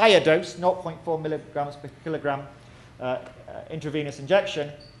higher dose, 0.4 milligrams per kilogram intravenous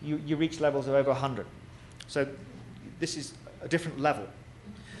injection, you reach levels of over 100. So this is a different level.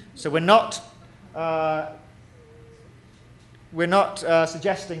 So we're not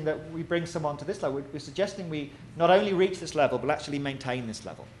suggesting that we bring someone to this level. We're suggesting we not only reach this level, but actually maintain this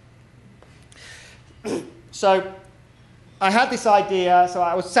level. So I had this idea, so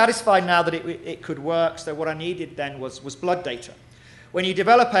I was satisfied now that it could work, so what I needed then was blood data. When you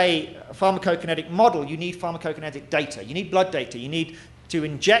develop a pharmacokinetic model, you need pharmacokinetic data. You need blood data. You need to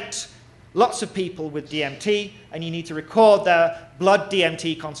inject lots of people with DMT, and you need to record their blood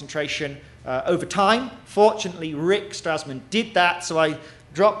DMT concentration over time. Fortunately, Rick Strassman did that, so I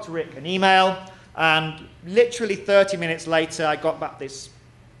dropped Rick an email, and literally 30 minutes later, I got back this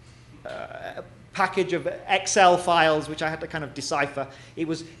package of Excel files, which I had to kind of decipher. It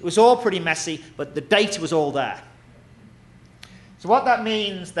was all pretty messy, but the data was all there. So what that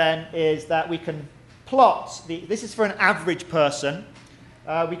means then is that we can plot, this is for an average person,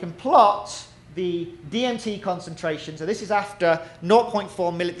 we can plot the DMT concentration. So this is after 0.4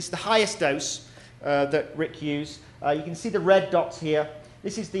 milli, this is the highest dose that Rick used. You can see the red dots here.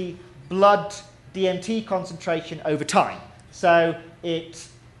 This is the blood DMT concentration over time. So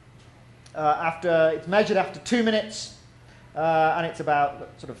it's measured after 2 minutes, and it's about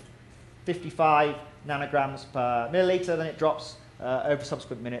sort of 55 nanograms per milliliter. Then it drops over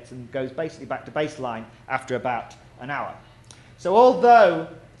subsequent minutes and goes basically back to baseline after about an hour. So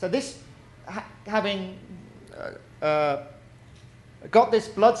having got this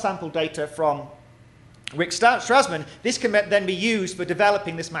blood sample data from Rick Strassman, this can then be used for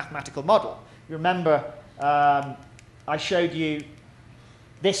developing this mathematical model. You remember I showed you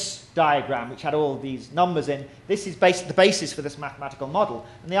this diagram, which had all these numbers in. This is the basis for this mathematical model.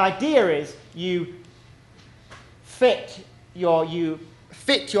 And the idea is you fit your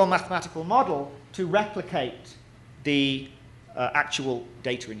mathematical model to replicate the actual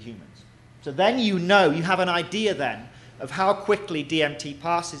data in humans. So then you have an idea then of how quickly DMT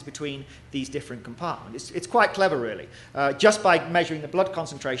passes between these different compartments. It's quite clever, really. Just by measuring the blood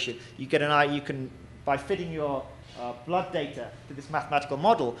concentration, you get by fitting your blood data to this mathematical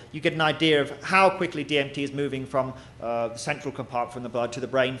model, you get an idea of how quickly DMT is moving from the central compartment from the blood to the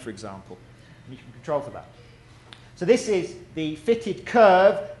brain, for example. And you can control for that. So this is the fitted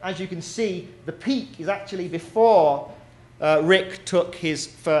curve. As you can see, the peak is actually before Rick took his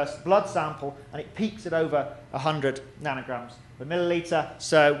first blood sample, and it peaks at over 100 nanograms per milliliter,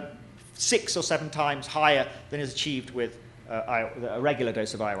 so 6 or 7 times higher than is achieved with a regular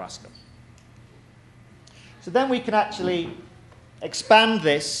dose of ayahuasca. So then we can actually expand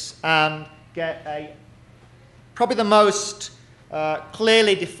this and get probably the most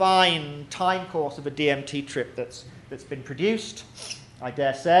clearly defined time course of a DMT trip that's been produced, I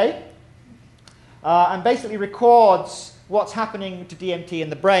dare say, and basically records what's happening to DMT in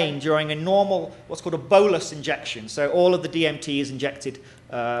the brain during a normal, what's called a bolus injection. So all of the DMT is injected,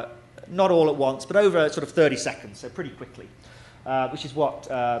 not all at once, but over sort of 30 seconds, so pretty quickly, which is what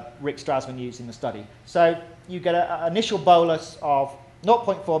Rick Strassman used in the study. So you get an initial bolus of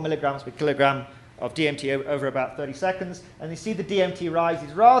 0.4 milligrams per kilogram of DMT over about 30 seconds, and you see the DMT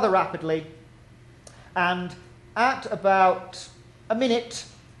rises rather rapidly, and at about a minute,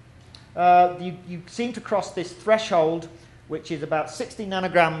 you seem to cross this threshold, which is about 60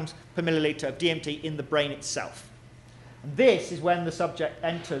 nanograms per milliliter of DMT in the brain itself. And this is when the subject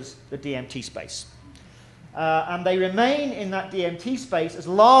enters the DMT space. And they remain in that DMT space as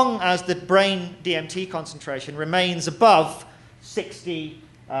long as the brain DMT concentration remains above 60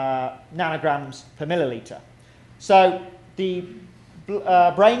 nanograms per milliliter. So the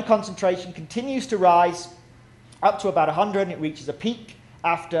brain concentration continues to rise up to about 100, and it reaches a peak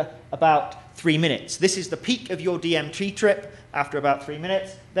after about 3 minutes. This is the peak of your DMT trip after about 3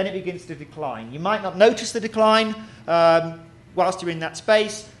 minutes. Then it begins to decline. You might not notice the decline whilst you're in that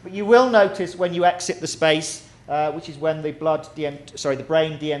space, but you will notice when you exit the space which is when the the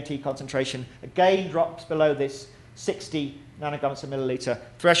brain DMT concentration again drops below this 60 nanograms per milliliter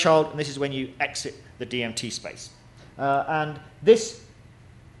threshold, and this is when you exit the DMT space. And this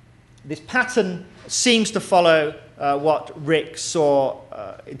pattern seems to follow what Rick saw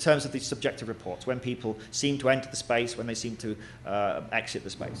in terms of the subjective reports, when people seem to enter the space, when they seem to exit the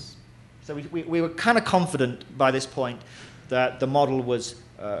space. So we were kind of confident by this point that the model was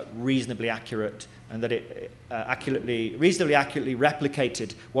reasonably accurate, and that it reasonably accurately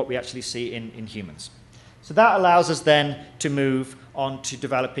replicated what we actually see in humans. So that allows us then to move on to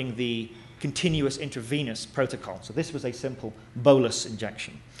developing the continuous intravenous protocol. So this was a simple bolus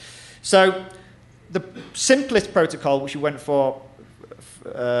injection. So the simplest protocol, which we went for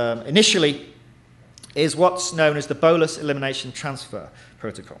initially, is what's known as the bolus elimination transfer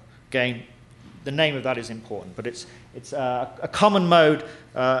protocol. Again, the name of that is important, but it's a common mode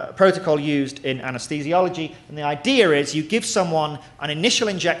protocol used in anesthesiology, and the idea is you give someone an initial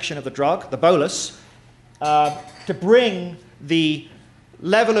injection of the drug, the bolus, to bring the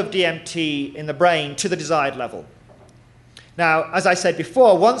level of DMT in the brain to the desired level. Now, as I said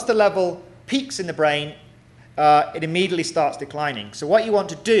before, once the level peaks in the brain, it immediately starts declining. So what you want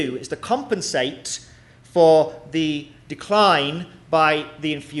to do is to compensate for the decline by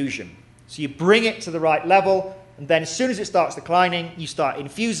the infusion. So you bring it to the right level, and then as soon as it starts declining, you start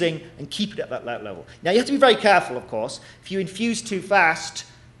infusing and keep it at that level. Now, you have to be very careful, of course. If you infuse too fast,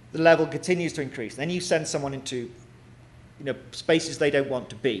 the level continues to increase. Then you send someone into spaces they don't want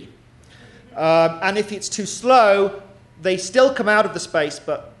to be. And if it's too slow, they still come out of the space,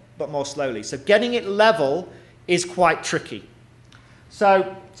 but more slowly. So getting it level is quite tricky.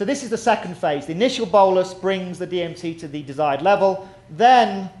 So this is the second phase. The initial bolus brings the DMT to the desired level.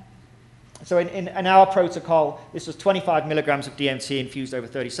 Then, so in our protocol, this was 25 milligrams of DMT infused over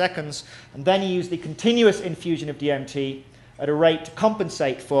 30 seconds. And then you use the continuous infusion of DMT at a rate to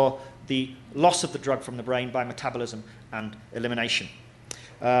compensate for the loss of the drug from the brain by metabolism and elimination.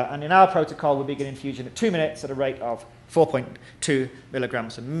 And in our protocol, we begin infusion at 2 minutes at a rate of 4.2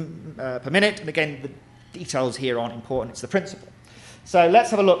 milligrams per minute. And again, the details here aren't important, it's the principle. So let's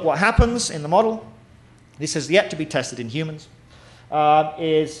have a look what happens in the model. This has yet to be tested in humans.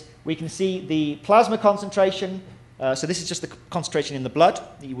 Is we can see the plasma concentration. So this is just the concentration in the blood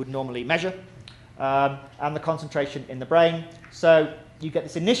that you would normally measure. And the concentration in the brain. So you get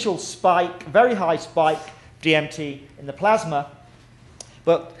this initial spike, very high spike, DMT in the plasma,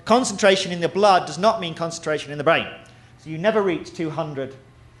 but concentration in the blood does not mean concentration in the brain. So you never reach 200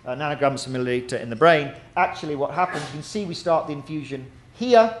 nanograms per milliliter in the brain. Actually, what happens, you can see we start the infusion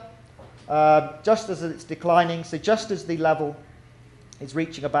here, just as it's declining, so just as the level is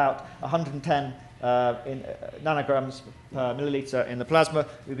reaching about 110 nanograms per milliliter in the plasma,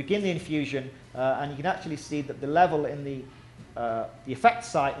 we begin the infusion, and you can actually see that the level in the effect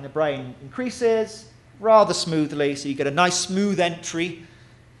site in the brain increases rather smoothly, so you get a nice smooth entry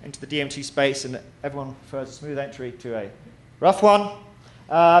into the DMT space, and everyone prefers a smooth entry to a rough one.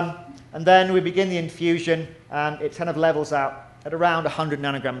 And then we begin the infusion, and it kind of levels out at around 100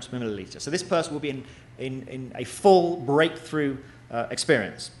 nanograms per milliliter. So this person will be in a full breakthrough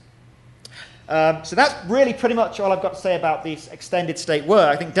experience. So that's really pretty much all I've got to say about this extended state work.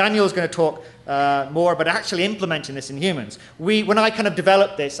 I think Daniel's going to talk more about actually implementing this in humans. When I kind of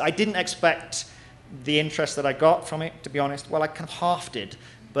developed this, I didn't expect the interest that I got from it, to be honest. Well, I kind of half did.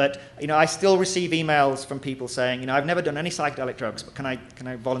 But I still receive emails from people saying, I've never done any psychedelic drugs, but can I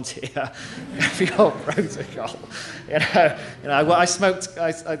volunteer for your protocol?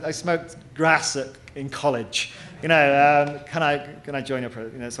 I smoked grass in college. Can I join your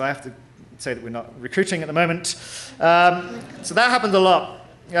protocol? So I have to say that we're not recruiting at the moment. So that happened a lot.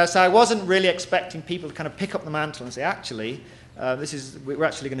 So I wasn't really expecting people to kind of pick up the mantle and say, actually, we're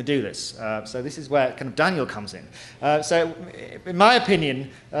actually going to do this. So this is where kind of Daniel comes in. So in my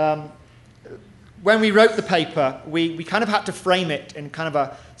opinion, when we wrote the paper, we kind of had to frame it in kind of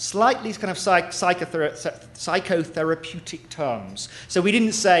a slightly kind of psychotherapeutic terms. So we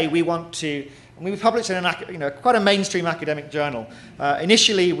didn't say we want to, and we published in quite a mainstream academic journal.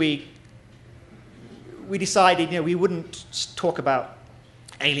 Initially, we decided we wouldn't talk about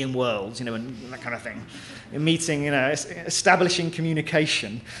alien worlds, and that kind of thing. Meeting, establishing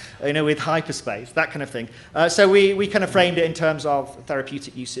communication, with hyperspace, that kind of thing. So we kind of framed it in terms of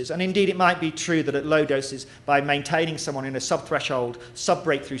therapeutic uses. And indeed, it might be true that at low doses, by maintaining someone in a sub-threshold,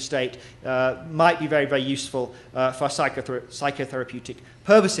 sub-breakthrough state, might be very, very useful for psychotherapeutic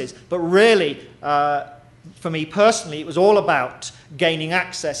purposes. But really, for me personally, it was all about gaining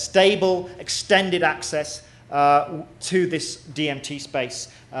access, stable, extended access to this DMT space,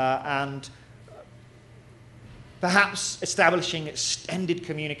 and perhaps establishing extended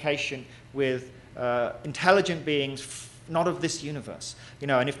communication with intelligent beings not of this universe.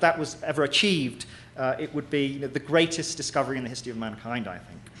 And if that was ever achieved, it would be the greatest discovery in the history of mankind, I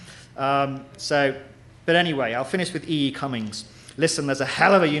think. But anyway, I'll finish with E.E. Cummings. Listen, there's a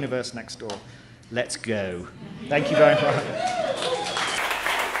hell of a universe next door. Let's go. Thank you very much.